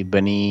dari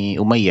Bani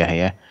Umayyah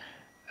ya,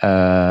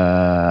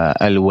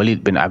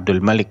 Al-Walid bin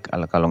Abdul Malik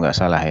kalau nggak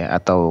salah ya,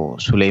 atau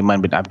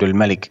Sulaiman bin Abdul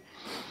Malik.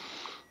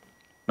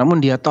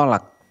 Namun dia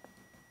tolak,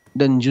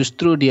 dan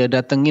justru dia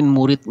datengin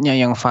muridnya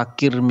yang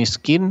fakir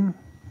miskin,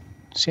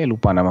 saya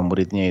lupa nama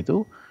muridnya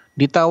itu,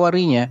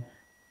 ditawarinya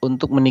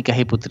untuk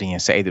menikahi putrinya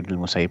Sa'id bin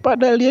Musayyib.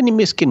 Padahal dia ini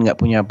miskin, nggak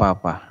punya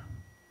apa-apa.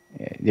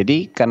 Ya,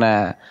 jadi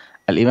karena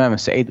Al-Imam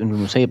Sa'id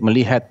bin Musayyib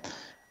melihat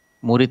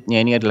muridnya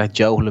ini adalah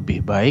jauh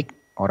lebih baik,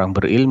 orang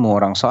berilmu,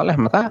 orang soleh,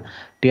 maka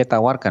dia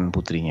tawarkan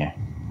putrinya.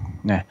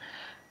 Nah,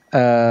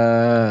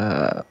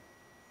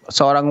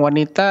 seorang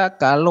wanita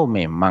kalau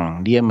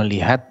memang dia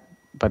melihat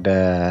pada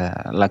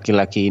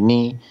laki-laki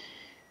ini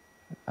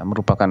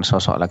merupakan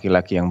sosok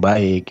laki-laki yang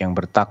baik, yang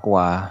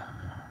bertakwa,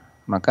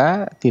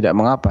 maka tidak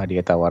mengapa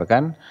dia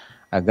tawarkan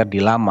agar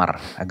dilamar,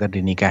 agar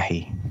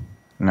dinikahi.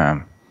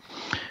 Nah,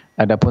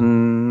 adapun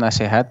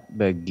nasihat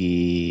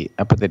bagi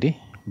apa tadi?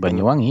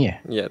 Banyuwangi ya?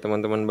 Iya,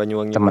 teman-teman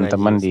Banyuwangi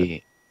teman-teman Mengaji,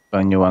 di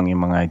Banyuwangi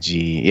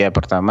Mengaji. Ya,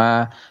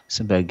 pertama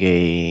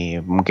sebagai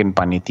mungkin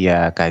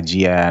panitia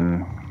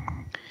kajian,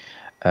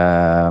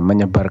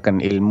 menyebarkan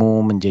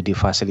ilmu, menjadi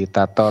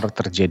fasilitator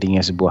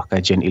terjadinya sebuah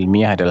kajian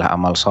ilmiah adalah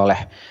amal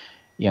soleh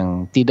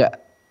yang tidak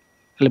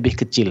lebih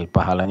kecil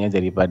pahalanya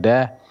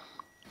daripada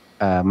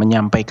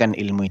menyampaikan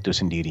ilmu itu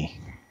sendiri.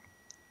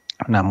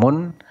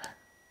 Namun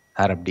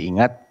harap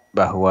diingat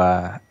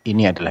bahwa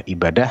ini adalah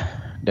ibadah,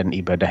 dan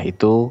ibadah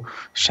itu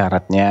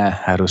syaratnya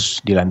harus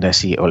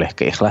dilandasi oleh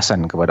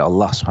keikhlasan kepada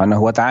Allah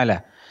Subhanahu wa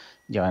taala.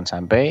 Jangan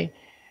sampai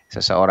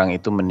seseorang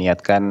itu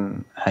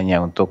meniatkan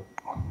hanya untuk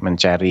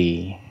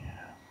mencari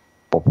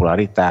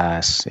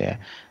popularitas ya,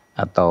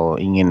 atau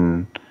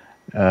ingin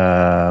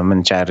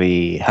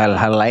mencari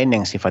hal-hal lain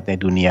yang sifatnya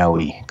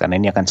duniawi, karena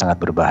ini akan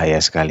sangat berbahaya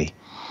sekali.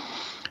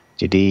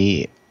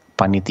 Jadi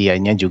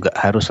panitianya juga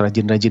harus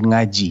rajin-rajin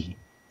ngaji.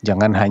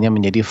 Jangan hanya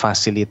menjadi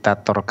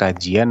fasilitator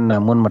kajian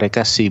namun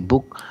mereka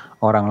sibuk,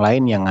 orang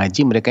lain yang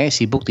ngaji mereka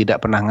sibuk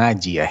tidak pernah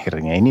ngaji,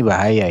 akhirnya ini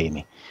bahaya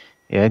ini.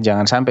 Ya,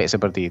 jangan sampai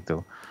seperti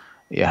itu.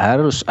 Ya,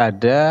 harus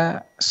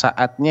ada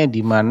saatnya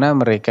di mana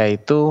mereka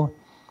itu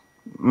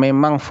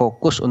memang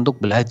fokus untuk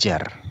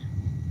belajar.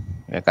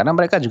 Ya, karena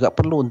mereka juga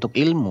perlu untuk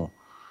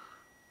ilmu.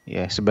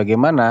 Ya,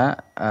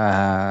 sebagaimana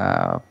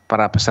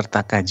para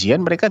peserta kajian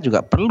mereka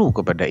juga perlu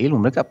kepada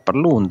ilmu, mereka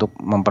perlu untuk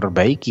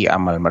memperbaiki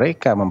amal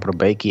mereka,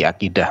 memperbaiki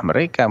akidah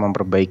mereka,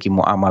 memperbaiki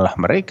muamalah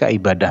mereka,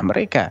 ibadah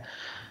mereka.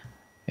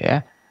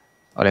 Ya.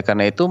 Oleh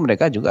karena itu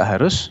mereka juga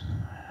harus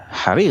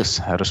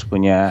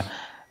punya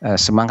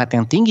semangat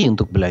yang tinggi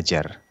untuk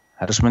belajar,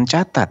 harus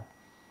mencatat.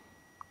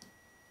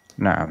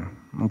 Nah,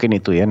 mungkin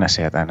itu ya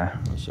nasihat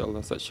ana. Masya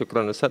Allah,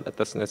 syukran Ustaz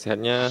atas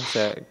nasihatnya.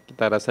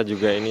 Kita rasa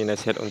juga ini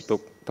nasihat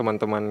untuk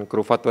teman-teman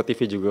kru Fatwa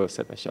TV juga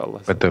Ustaz. Masya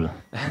Allah. Betul,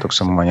 untuk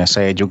semuanya.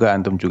 Saya juga,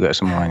 antum juga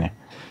semuanya.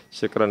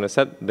 Syukran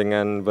Ustaz.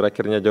 Dengan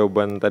berakhirnya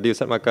jawaban tadi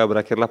Ustaz, maka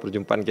berakhirlah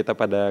perjumpaan kita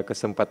pada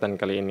kesempatan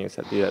kali ini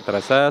Ustaz. Tidak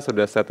terasa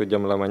sudah 1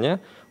 jam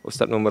lamanya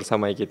Ustaz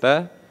membersamai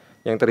kita.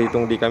 Yang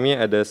terhitung di kami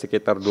ada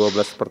sekitar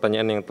 12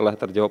 pertanyaan yang telah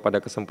terjawab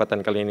pada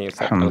kesempatan kali ini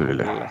Ustaz.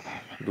 Alhamdulillah.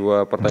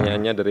 2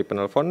 pertanyaannya dari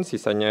penelpon,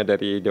 sisanya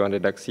dari Dewan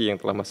Redaksi yang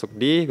telah masuk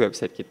di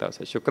website kita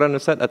Ustaz. Syukran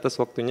Ustaz atas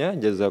waktunya.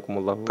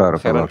 Jazakumullahu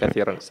khairan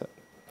katsiran Ustaz.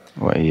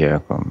 Wa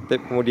iyyakum.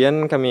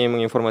 Kemudian kami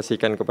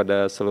menginformasikan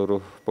kepada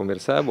seluruh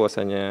pemirsa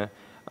bahwasanya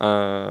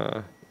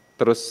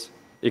terus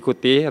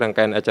ikuti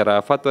rangkaian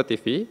acara Fatwa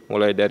TV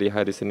mulai dari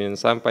hari Senin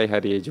sampai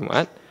hari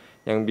Jumat,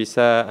 yang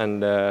bisa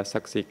Anda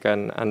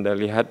saksikan, Anda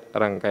lihat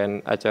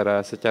rangkaian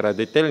acara secara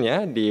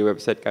detailnya di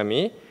website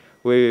kami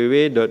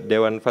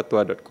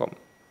www.dewanfatwa.com.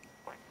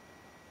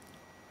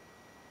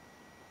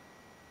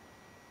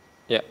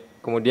 Ya,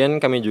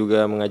 kemudian kami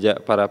juga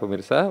mengajak para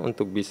pemirsa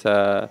untuk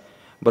bisa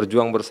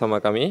berjuang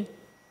bersama kami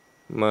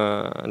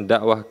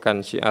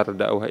mendakwahkan syiar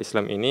dakwah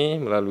Islam ini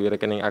melalui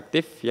rekening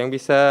aktif yang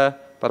bisa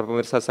para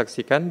pemirsa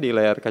saksikan di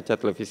layar kaca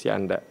televisi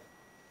Anda.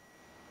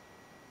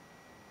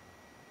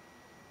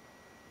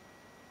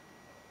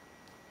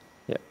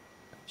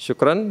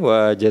 Syukran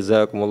wa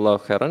jazakumullah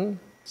khairan.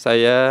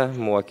 Saya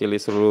mewakili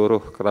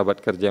seluruh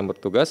kerabat kerja yang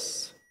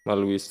bertugas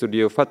melalui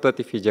studio Fatwa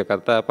TV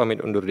Jakarta pamit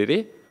undur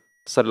diri.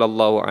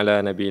 Sallallahu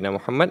ala nabiyina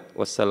Muhammad.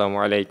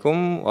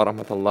 Wassalamualaikum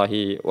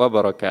warahmatullahi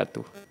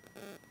wabarakatuh.